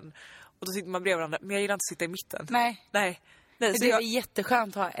mitten och då sitter man bredvid varandra. Men jag gillar inte att sitta i mitten. Nej. Det är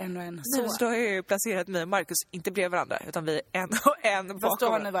jätteskönt att ha en och en så. Så då har jag ju placerat mig och Marcus inte bredvid varandra, utan vi är en och en bakom. Fast då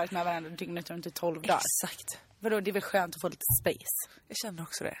har ni varit med varandra dygnet runt i 12 dagar. Exakt. Vadå, det är väl skönt att få lite space. Jag känner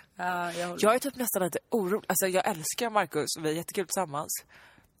också det. Ja, jag är typ nästan lite orolig. Alltså jag älskar Marcus och vi är jättekul tillsammans.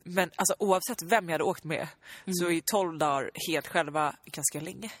 Men alltså oavsett vem jag hade åkt med så är 12 dagar helt själva ganska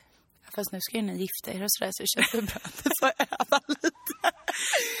länge. Fast nu ska ju ni gifta er och sådär, så det känns det bra att det får öva lite.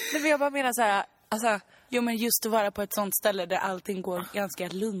 Nej, men jag bara menar så här, alltså... Jo, men just att vara på ett sånt ställe där allting går ganska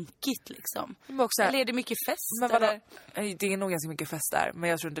lunkigt liksom. Också, eller är det mycket fest? Men det är nog ganska mycket fest där, men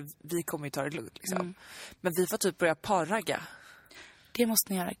jag tror inte vi kommer ju ta det lugnt liksom. Men vi får typ börja parragga. Det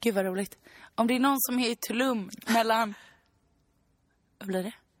måste ni göra, gud vad roligt. Om det är någon som är i Tulum mellan... Vad blir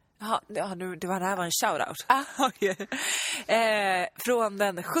det? Ja, nu, det här var en shoutout. Från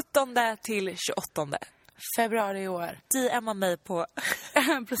den 17 till 28 februari i år. DMa mig på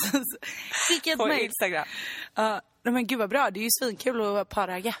precis. På Instagram. Men gud vad bra, det är ju svinkul att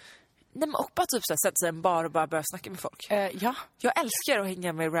parragga. Nej, men och bara typ så här, sätta sig i en bar och bara börja snacka med folk. Ja. Jag älskar att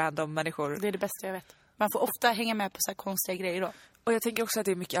hänga med random människor. Det är det bästa jag vet. Man får ofta hänga med på så här konstiga grejer då. Och jag tänker också att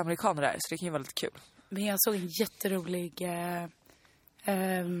det är mycket amerikaner där, så det kan ju vara lite kul. Men jag såg en jätterolig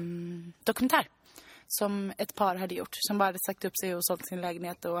dokumentär som ett par hade gjort, som bara hade sagt upp sig och sålt sin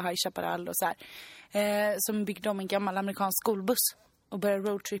lägenhet och High Chaparral och så här. Som byggde om en gammal amerikansk skolbuss och började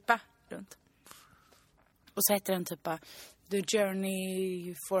roadtrippa runt. Och så heter den typ The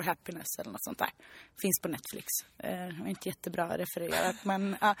Journey for Happiness eller något sånt där. Finns på Netflix. Inte jättebra refererat,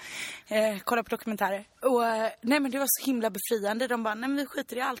 men kolla på dokumentärer. Och nej, men det var så himla befriande. De bara, nej men vi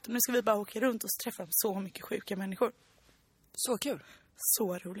skiter i allt och nu ska vi bara åka runt och träffa så mycket sjuka människor. Så kul.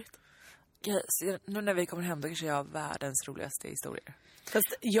 Så roligt. Nu när vi kommer hem då kanske jag har världens roligaste historier.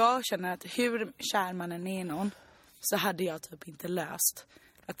 Fast jag känner att hur kär man än är någon, så hade jag typ inte löst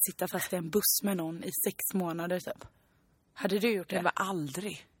att sitta fast i en buss med någon i 6 månader typ. Hade du gjort det? Men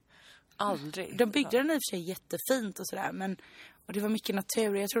aldrig. De byggde den i och för sig jättefint och sådär, men och det var mycket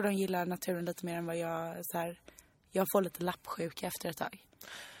natur. Jag tror de gillar naturen lite mer än vad jag så här. Jag får lite lappsjuka efter ett tag.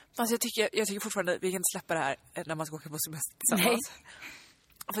 Alltså jag tycker fortfarande vi kan inte släppa det här när man ska åka på semester tillsammans. Nej.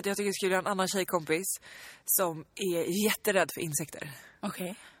 För att jag tycker jag skulle göra en annan tjejkompis som är jätterädd för insekter.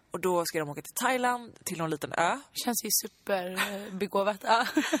 Okej. Och då ska de åka till Thailand, till någon liten ö. Känns ju superbegåvat. Ja.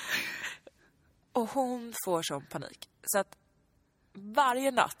 Och hon får sån panik. Så att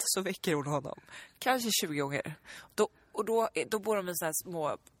varje natt så väcker hon honom. Kanske 20 gånger. Då bor de i såna här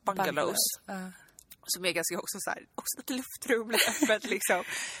små bungalows. Som är ganska också så här, också lite luftrum, lite öppet liksom.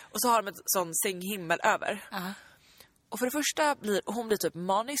 Och så har de en sån sänghimmel över. Och för det första blir hon typ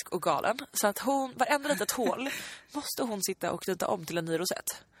manisk och galen. Så att varenda litet hål måste hon sitta och knyta om till en ny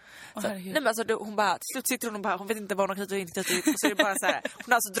rosett. Nej, men alltså, hon bara, till slut sitter hon och bara, hon vet inte vad hon har knutit och inte knutit. Och så är det bara så här, hon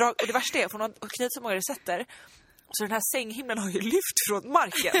har alltså och det värsta är för hon har knutit så många rosetter. Så den här sänghimmelen har ju lyft från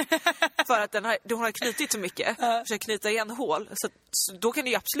marken. För att hon har knutit så mycket. Försöker knyta igen hål. Så då kan det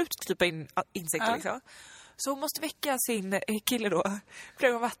ju absolut knipa in insekter liksom. Så hon måste väcka sin kille då,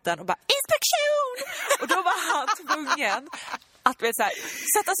 flög om vatten och bara, inspektion! Och då var han tvungen att så här,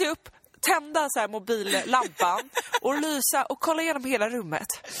 sätta sig upp, tända så här mobillampan och lysa och kolla igenom hela rummet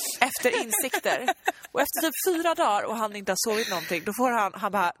efter insekter. Och efter typ 4 dagar och han inte har sovit någonting, då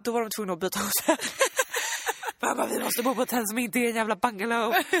då var de tvungna att byta hotell. Han bara, vi måste bo på ett hotell som inte är en jävla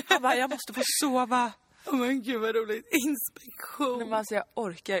bungalow. Han bara, jag måste få sova. Oh men gud vad roligt. Inspektion. Men alltså jag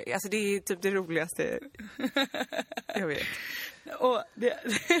orkar. Alltså det är typ det roligaste jag vet. Och det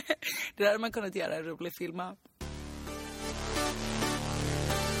där hade man kunnat göra en rolig film av.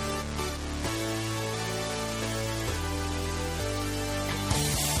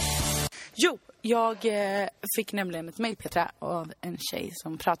 Jo, jag fick nämligen ett mejl, Petra, av en tjej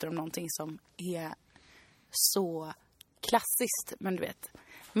som pratar om någonting som är så klassiskt. Men du vet,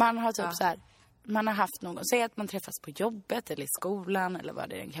 man har typ så här, man har haft någon, säg att man träffas på jobbet eller i skolan eller vad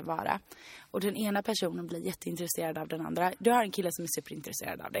det kan vara. Och den ena personen blir jätteintresserad av den andra. Du har en kille som är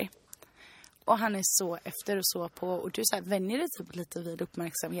superintresserad av dig. Och han är så efter och så på. Och du så här, vänjer dig typ lite vid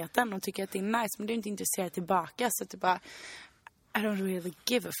uppmärksamheten och tycker att det är nice. Men du är inte intresserad tillbaka. Så du bara, I don't really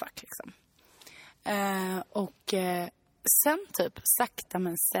give a fuck liksom. Sen typ sakta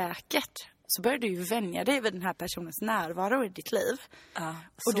men säkert så börjar du ju vänja dig vid den här personens närvaro i ditt liv.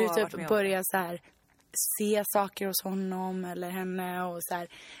 Och du typ börjar så här se saker hos honom eller henne och så här.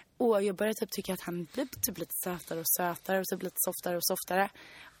 Och jag börjar typ tycka att han blir typ lite sötare och sötare och typ lite softare och softare.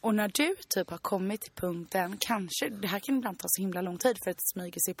 Och när du typ har kommit till punkten, kanske, det här kan ibland ta så himla lång tid för att det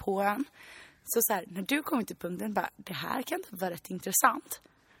smyger sig på en. Så här, när du kommer till punkten bara, det här kan inte vara rätt intressant.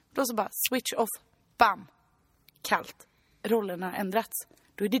 Då så bara switch off, bam, kallt. Rollerna har ändrats.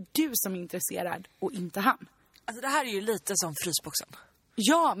 Då är det du som är intresserad och inte han. Alltså det här är ju lite som frysboxen.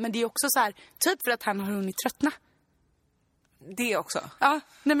 Ja, men det är också så här, typ för att han har hunnit tröttna. Det också. Ja,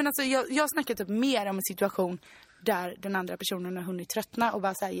 nej men alltså jag snackar typ mer om en situation där den andra personen har hunnit tröttna och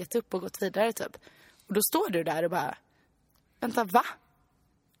bara så här gett upp och gått vidare typ. Och då står du där och bara, vänta, va?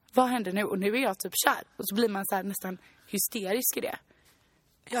 Vad händer nu? Och nu är jag typ kär. Och så blir man så här nästan hysterisk i det.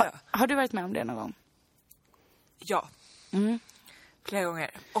 Ja. Har du varit med om det någon gång? Ja. Flera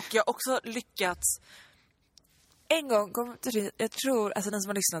gånger. Och jag har också lyckats. En gång, jag tror, alltså den som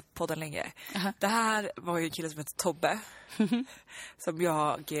har lyssnat på den länge. Det här var ju en kille som heter Tobbe. Som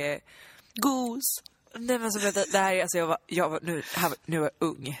jag... Gos. Nej men som det här är, alltså nu var jag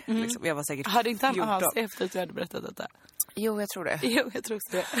ung. Liksom. Jag var säkert 14. Hade inte han av sig efter att du hade berättat detta? Jo, jag tror det. Jo, jag tror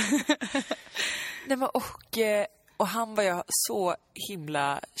också det. Nej men och han var jag så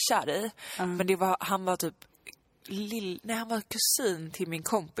himla kär i. Men han var typ han var kusin till min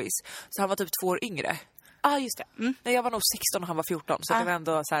kompis. Så han var typ 2 år yngre. Ja, just det. Nej, jag var nog 16 och han var 14. Så det var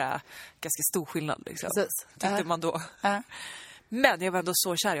ändå så här, ganska stor skillnad liksom. Tyckte man då. Men jag var ändå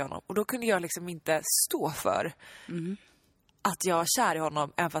så kär i honom. Och då kunde jag liksom inte stå för att jag var kär i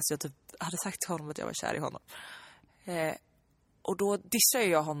honom. Även fast jag typ hade sagt till honom att jag var kär i honom. Och då dissade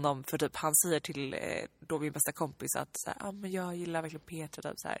jag honom för typ han säger till då min bästa kompis att så här, men jag gillar verkligen Petra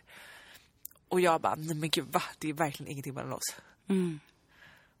typ så här. Och jag bara, nej men gud, va? Det är verkligen ingenting mellan oss.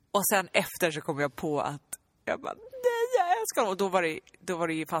 Och sen efter så kom jag på att jag bara, nej jag älskar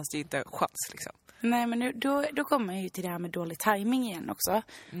honom. Och fanns det ju inte en chans liksom. Nej, men nu, då kommer jag ju till det här med dålig timing igen också.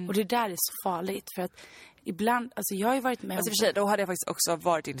 Och det där är så farligt för att ibland, alltså jag har ju varit med alltså, för sig, då hade jag faktiskt också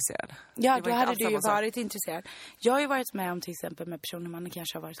varit intresserad. Ja, då hade du ju varit intresserad. Jag har ju varit med om till exempel med personer man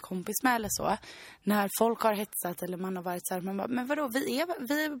kanske har varit kompis med eller så. När folk har hetsat eller man har varit så här, man bara, men vadå, vi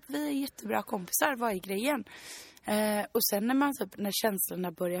är jättebra kompisar, vad är grejen? Och sen när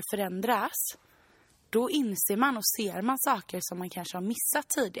känslorna börjar förändras, då inser man och ser man saker som man kanske har missat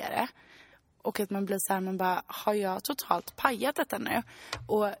tidigare. Och att man blir så här, man bara, har jag totalt pajat detta nu?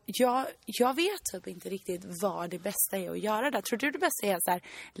 Och jag vet typ inte riktigt vad det bästa är att göra där. Tror du det bästa är så här,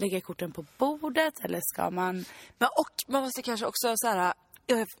 lägga korten på bordet? Eller ska man... Men och man måste kanske också så här,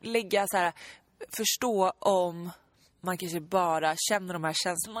 lägga så här, förstå om man kanske bara känner de här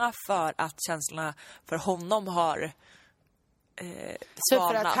känslorna för att känslorna för honom har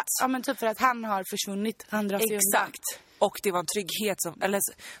svalnat. Typ för att han har försvunnit. Exakt. Och det var en trygghet eller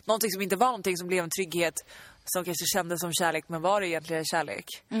någonting som inte var någonting som blev en trygghet som kanske kändes som kärlek men var det egentligen kärlek.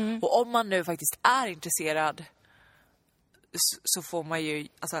 Och om man nu faktiskt är intresserad så får man ju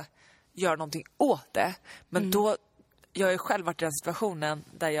alltså göra någonting åt det. Men då jag har ju själv varit i den situationen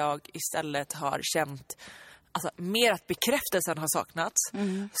där jag istället har känt alltså mer att bekräftelsen har saknats.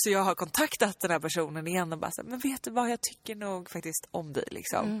 Så jag har kontaktat den här personen igen och bara så här, men vet du vad, jag tycker nog faktiskt om dig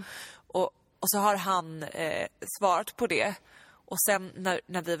liksom. Och så har han svarat på det. Och sen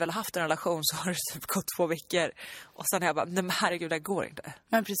när vi väl haft en relation så har det typ gått 2 veckor. Och sen har jag bara, nej men herregud, det går inte.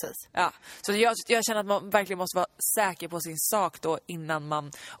 Men precis. Ja. Så jag känner att man verkligen måste vara säker på sin sak då innan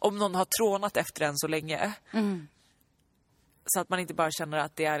man, om någon har trånat efter en så länge. Så att man inte bara känner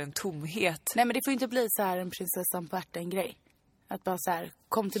att det är en tomhet. Nej, men det får inte bli så här en prinsessan på ärten-grej. Att bara så här,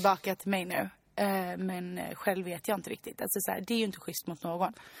 kom tillbaka till mig nu. Men själv vet jag inte riktigt. Alltså så här, det är ju inte schysst mot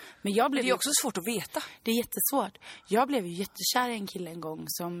någon. Men det är också svårt att veta. Det är jättesvårt. Jag blev ju jättekär i en kille en gång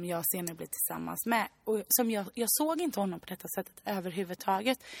som jag senare blev tillsammans med. Och som jag såg inte honom på detta sättet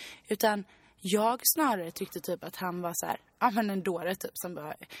överhuvudtaget. Utan jag snarare tyckte typ att han var så här, ja men en dåre typ. Som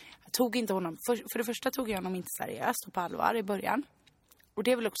bara, jag tog inte honom, för det första tog jag honom inte seriöst och på allvar i början. Och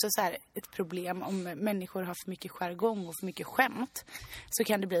det är väl också så här ett problem om människor har för mycket jargong och för mycket skämt. Så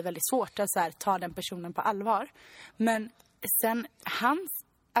kan det bli väldigt svårt att så här, ta den personen på allvar. Men sen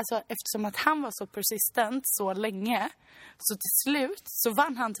eftersom att han var så persistent så länge. Så till slut så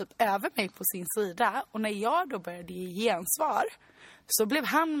vann han typ över mig på sin sida. Och när jag då började ge gensvar så blev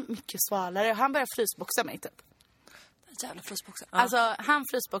han mycket svalare. Och han började frysboxa mig typ. Jävla frysboxa. Alltså han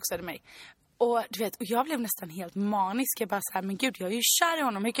frysboxade mig. Och du vet, och jag blev nästan helt manisk. Jag bara så här, men gud, jag är ju kär i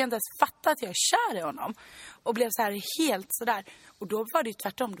honom. Hur kan jag inte ens fatta att jag är kär i honom? Och blev så här helt sådär. Och då var det ju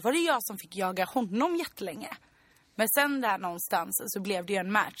tvärtom. Då var det jag som fick jaga honom jättelänge. Men sen där någonstans så blev det ju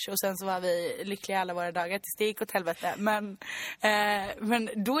en match. Och sen så var vi lyckliga alla våra dagar tills det gick åt helvete. Men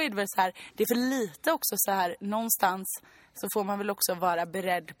då är det väl så här, det är för lite också så här någonstans. Så får man väl också vara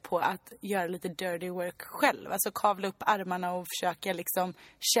beredd på att göra lite dirty work själv. Alltså kavla upp armarna och försöka liksom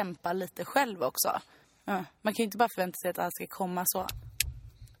kämpa lite själv också. Man kan ju inte bara förvänta sig att allt ska komma så.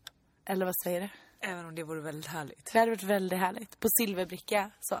 Eller vad säger du? Även om det vore väldigt härligt. Det hade varit väldigt härligt. På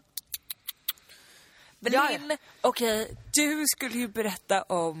silverbricka, så. Men okej, du skulle ju berätta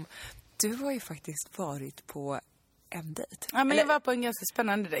om... Du har ju faktiskt varit på en dejt. Ja, men jag var på en ganska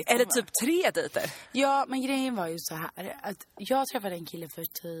spännande dejt. Eller typ 3 dejter. Ja, men grejen var ju så här. Att jag träffade en kille för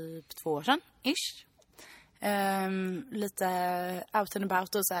typ 2 år sedan, ish. Lite out and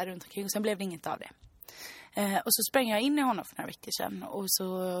about och så här runt omkring. Och sen blev det inget av det. Och så sprang jag in i honom för några veckor sedan. Och så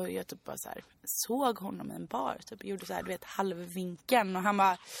jag typ bara så här, såg honom i en bar. Typ, gjorde så här, du vet, halvvinkeln. Och han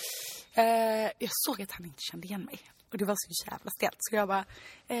bara... jag såg att han inte kände igen mig. Och det var så jävla stelt. Så jag bara...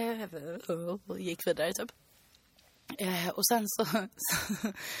 gick vidare typ. Och sen så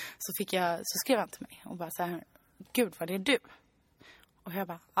skrev han till mig. Och bara så här... Gud, vad det är du? Och jag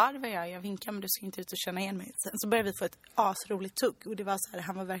bara, ja det var jag vinkade men du ser inte ut att känna igen mig. Sen så började vi få ett asroligt tugg. Och det var så här,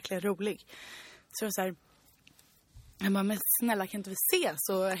 han var verkligen rolig. Så det var så här, jag bara, men snälla kan inte vi ses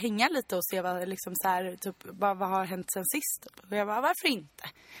och hänga lite och se vad liksom så här, typ, vad har hänt sen sist? Och jag bara, varför inte?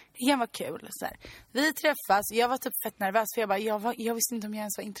 Det kan vara kul. Så här. Vi träffas, jag var typ fett nervös för jag visste inte om jag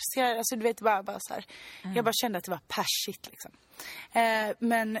ens var intresserad. Alltså du vet, bara så här. Jag bara kände att det var persigt liksom.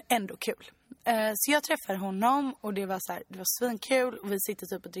 Men ändå kul. Så jag träffade honom och det var så här, det var svinkul och vi sitter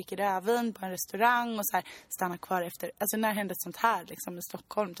typ och dricker rödvin på en restaurang och så här stannar kvar efter, alltså när hände ett sånt här liksom i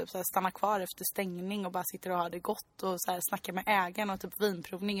Stockholm typ så här, stannar kvar efter stängning och bara sitter och har det gott och så här snackar med ägaren och typ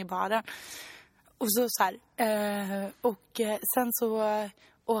vinprovning i baren. Och så här sen så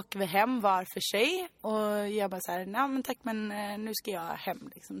åker vi hem var för sig och jag bara så här, nej men tack men nu ska jag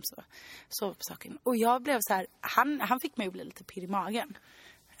hem liksom så på saken. Och jag blev så här, han fick mig att bli lite pirr i magen.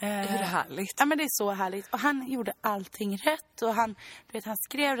 Hur är det härligt? Ja men det är så härligt. Och han gjorde allting rätt. Och han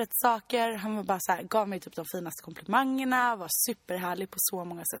skrev rätt saker. Han var bara så här, gav mig typ de finaste komplimangerna. Var superhärlig på så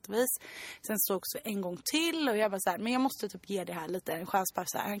många sätt och vis. Sen sågs vi en gång till. Och jag var så här, men jag måste typ ge det här lite en chans. Bara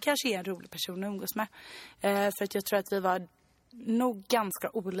så här, han kanske är en rolig person att umgås med. För att jag tror att vi var nog ganska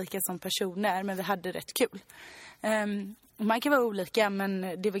olika som personer. Men vi hade rätt kul. Man kan vara olika men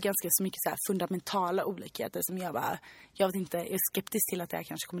det var ganska så mycket så här fundamentala olikheter som jag vet inte, är skeptisk till att det här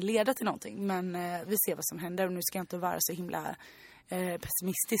kanske kommer leda till någonting. Men vi ser vad som händer och nu ska jag inte vara så himla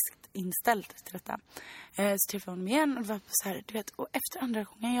pessimistiskt inställd till detta. Så träffade jag honom igen och det var så här, du vet, och efter andra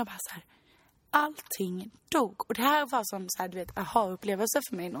gången jag bara så här, allting dog. Och det här var som så här, du vet, aha-upplevelse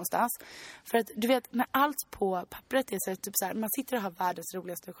för mig någonstans. För att du vet, när allt på pappret är så här, typ så här, man sitter och har världens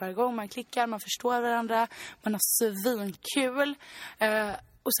roligaste jargong, man klickar, man förstår varandra, man har svinkul.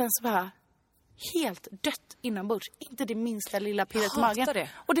 Och sen så bara helt dött inombords. Inte det minsta lilla pirret i magen. Det.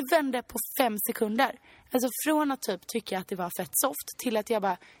 Och det vände på 5 sekunder. Alltså från att typ tycka att det var fett soft till att jag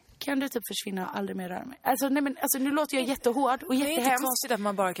bara, kan du typ försvinna och aldrig mer röra mig? Alltså, nej, men, alltså nu låter jag jättehård och jättehemskt. Det är inte konstigt att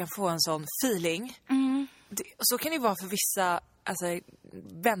man bara kan få en sån feeling. Så kan det ju vara för vissa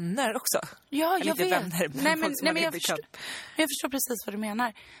vänner också. Ja, eller jag inte vet. Vänner, men jag förstår precis vad du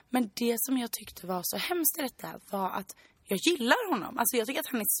menar. Men det som jag tyckte var så hemskt i detta var att jag gillar honom. Alltså jag tycker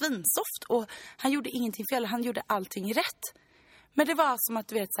att han är svinsoft och han gjorde ingenting fel. Han gjorde allting rätt. Men det var som att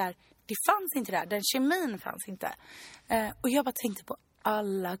du vet så här, det fanns inte där. Den kemin fanns inte. Och jag bara tänkte på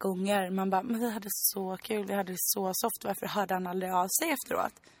alla gånger. Man bara, men vi hade så kul. Vi hade så soft. Varför hörde han aldrig av sig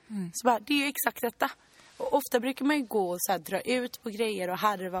efteråt? Så bara, det är ju exakt detta. Och ofta brukar man ju gå och så här, dra ut på grejer och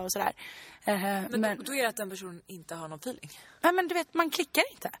harva och sådär. Men då är det att den personen inte har någon feeling. Nej, men du vet, man klickar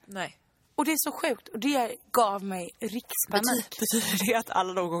inte. Nej. Och det är så sjukt. Och det gav mig rikspanik. Betyder det att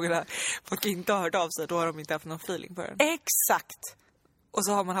alla de gångerna folk inte har hört av sig, då har de inte haft någon feeling på den? Exakt. Och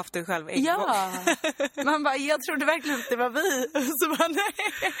så har man haft det själv en gång. Ja. Man bara, jag trodde verkligen att det var vi. Så bara, nej.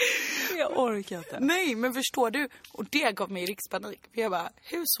 Jag orkar inte. Nej, men förstår du? Och det gav mig rikspanik. För jag bara,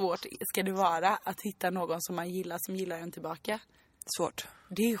 hur svårt ska det vara att hitta någon som man gillar, som gillar en tillbaka? Svårt.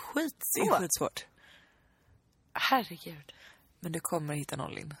 Det är skitsvårt. Det är skitsvårt. Herregud. Men du kommer hitta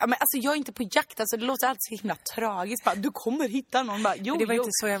någon, Linn. Ja, men alltså jag är inte på jakt. Alltså det låter alltid så himla tragiskt. Bara, du kommer hitta någon. Bara, det var inte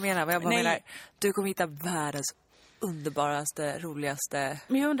så jag menar. Men jag bara menar, du kommer hitta världens underbaraste, roligaste.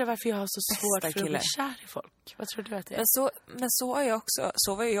 Men jag undrar varför jag har så svårt för att bli kär i folk. Vad tror du att det är? Men så är jag också.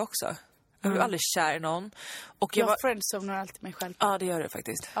 Så var jag också. Jag blev aldrig kär i någon. Och jag friendzonar alltid mig själv. Ja, det gör du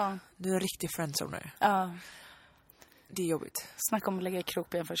faktiskt. Ja. Du är en riktig friendzoner. Ja. Det är jobbigt. Snacka om att lägga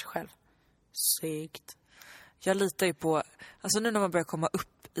krokben för sig själv. Segt. Jag litar ju på, alltså nu när man börjar komma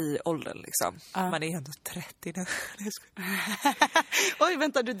upp i åldern liksom. Man är ändå 30 nu. Oj,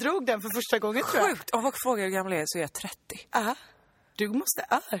 vänta, du drog den för första gången tror jag. Sjukt, om folk frågar hur gammal jag är så är jag 30. Du måste,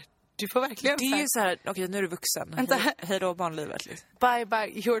 du får verkligen. Det är ju så här, okej, nu är du vuxen. Hej då barnlivet. Liksom. Bye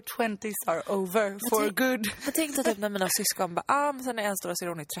bye, your 20s are over for good. Jag tänkte typ när mina syskon bara, men sen är en stora syster,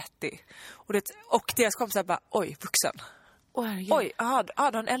 hon är 30. Och deras kompisar bara, oj, vuxen. Oj, du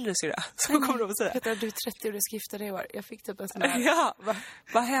har en äldre syra. Så kommer de att säga. Petra, du är 30 och du ska gifta dig i år. Jag fick typ en sån här... Ja,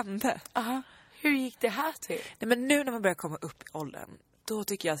 vad hände? Aha. Hur gick det här till? Nej, men nu när man börjar komma upp i åldern, då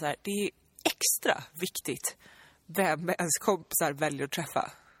tycker jag så här, det är extra viktigt vem ens kompisar väljer att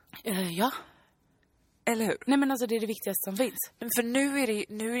träffa. Ja. Eller hur? Nej, men alltså det är det viktigaste som finns. Men för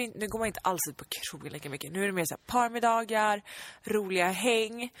nu går man inte alls ut på krogen lika mycket. Nu är det mer så här parmiddagar, roliga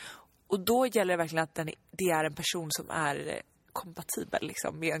häng. Och då gäller det verkligen att det är en person som är kompatibel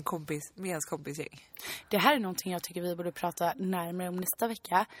liksom, med ens kompisgäng. Det här är någonting jag tycker vi borde prata närmare om nästa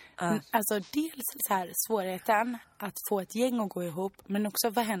vecka. Alltså dels så här, svårigheten att få ett gäng att gå ihop, men också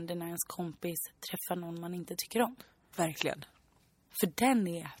vad händer när ens kompis träffar någon man inte tycker om. Verkligen. För den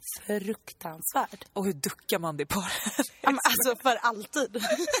är fruktansvärd. Och hur duckar man det på? Alltså för alltid.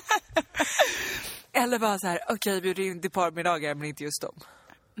 Eller bara så här, okej, bjuder in till parmiddagar men inte just dem.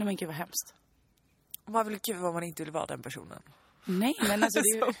 Nej, men gud vad hemskt. Man vill gud vad man inte vill vara den personen. Nej, men alltså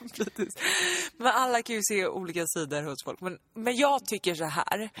det är ju... Men alla kan ju se olika sidor hos folk. Men jag tycker så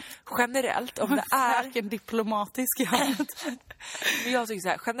här, generellt om det är... Vilken diplomatisk Men jag tycker så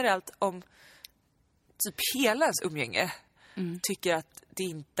här, generellt om typ hela ens umgänge tycker att det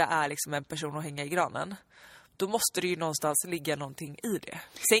inte är liksom en person att hänga i granen. Då måste det ju någonstans ligga någonting i det.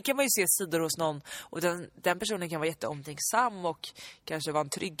 Sen kan man ju se sidor hos någon och den personen kan vara jätteomtänksam och kanske vara en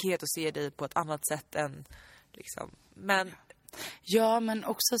trygghet och se dig på ett annat sätt än liksom. Men ja, men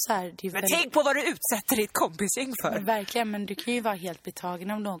också så här, det är men tänk på vad du utsätter ditt kompisgäng för. Men verkligen, men du kan ju vara helt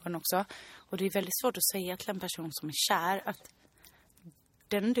betagen av någon också. Och det är väldigt svårt att säga till en person som är kär att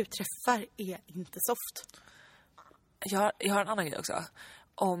den du träffar är inte soft. Jag har en annan grej också.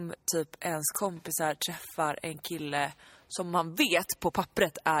 Om typ ens kompisar träffar en kille som man vet på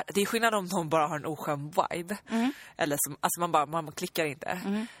pappret är... Det är skillnad om någon bara har en oskön vibe. Eller som, alltså man klickar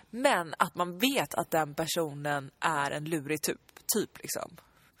inte. Men att man vet att den personen är en lurig typ liksom.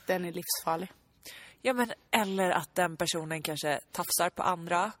 Den är livsfarlig. Ja, men eller att den personen kanske tafsar på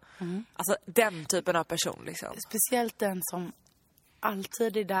andra. Alltså den typen av person liksom. Speciellt den som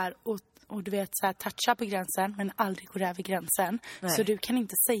alltid är där och du vet så här, toucha på gränsen men aldrig går över gränsen. Nej. Så du kan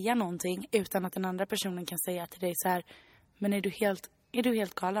inte säga någonting utan att den andra personen kan säga till dig så här, men är du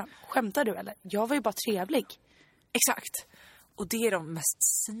helt galen? Skämtar du eller? Jag var ju bara trevlig. Exakt. Och det är de mest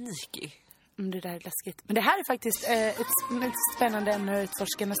sneaky. Det där är läskigt. Men det här är faktiskt ett spännande ämne att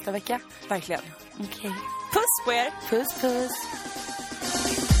utforska nästa vecka. Verkligen. Okej. Puss på er. Puss, puss.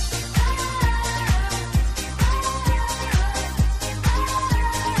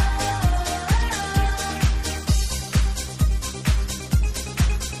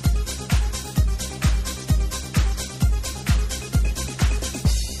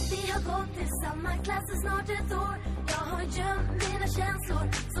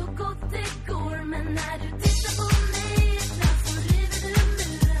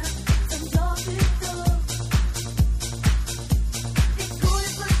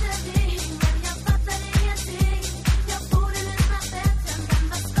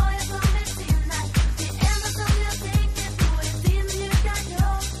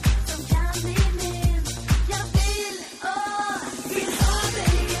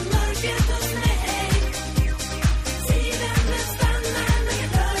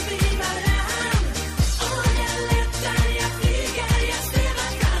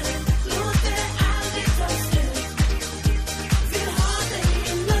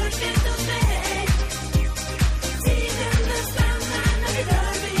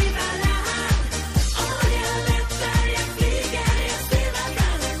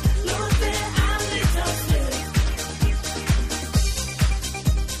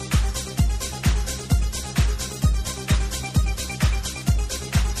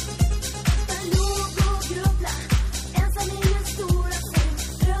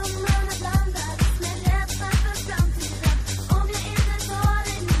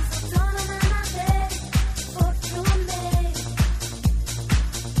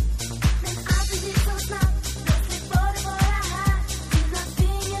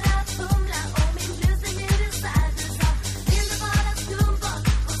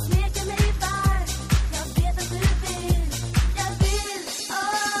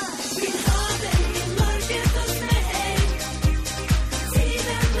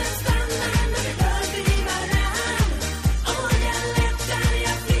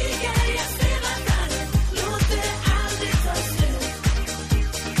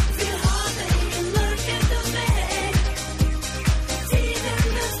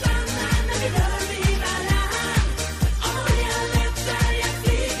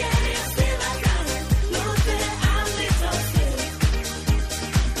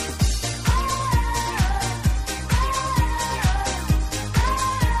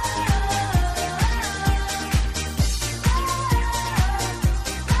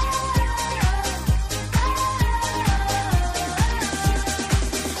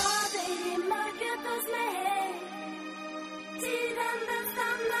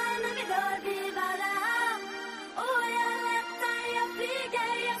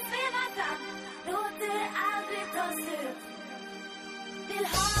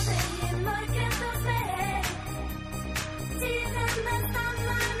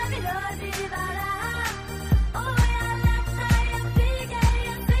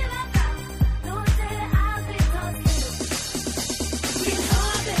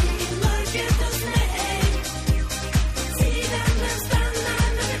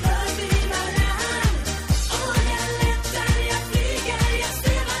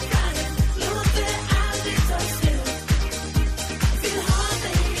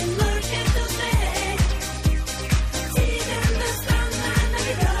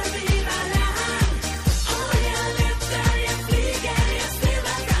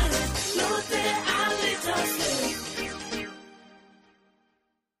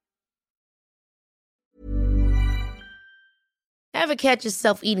 Ever catch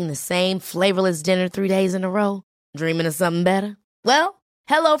yourself eating the same flavorless dinner 3 days in a row? Dreaming of something better? Well,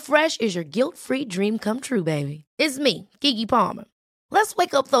 HelloFresh is your guilt-free dream come true, baby. It's me, Keke Palmer. Let's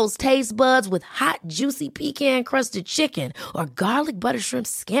wake up those taste buds with hot, juicy pecan-crusted chicken or garlic butter shrimp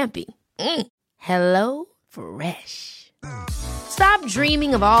scampi. Hello Fresh. Stop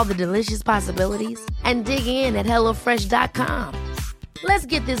dreaming of all the delicious possibilities and dig in at HelloFresh.com. Let's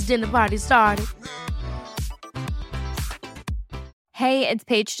get this dinner party started. Hey, it's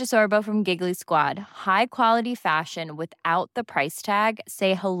Paige DeSorbo from Giggly Squad. High quality fashion without the price tag.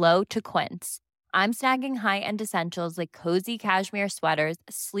 Say hello to Quince. I'm snagging high-end essentials like cozy cashmere sweaters,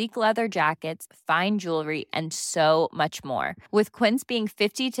 sleek leather jackets, fine jewelry, and so much more. With Quince being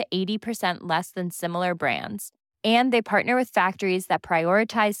 50 to 80% less than similar brands. And they partner with factories that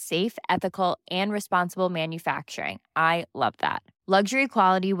prioritize safe, ethical, and responsible manufacturing. I love that. Luxury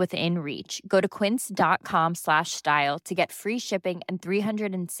quality within reach. Go to quince.com/style to get free shipping and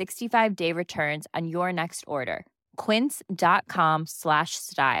 365-day returns on your next order.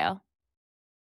 Quince.com/style.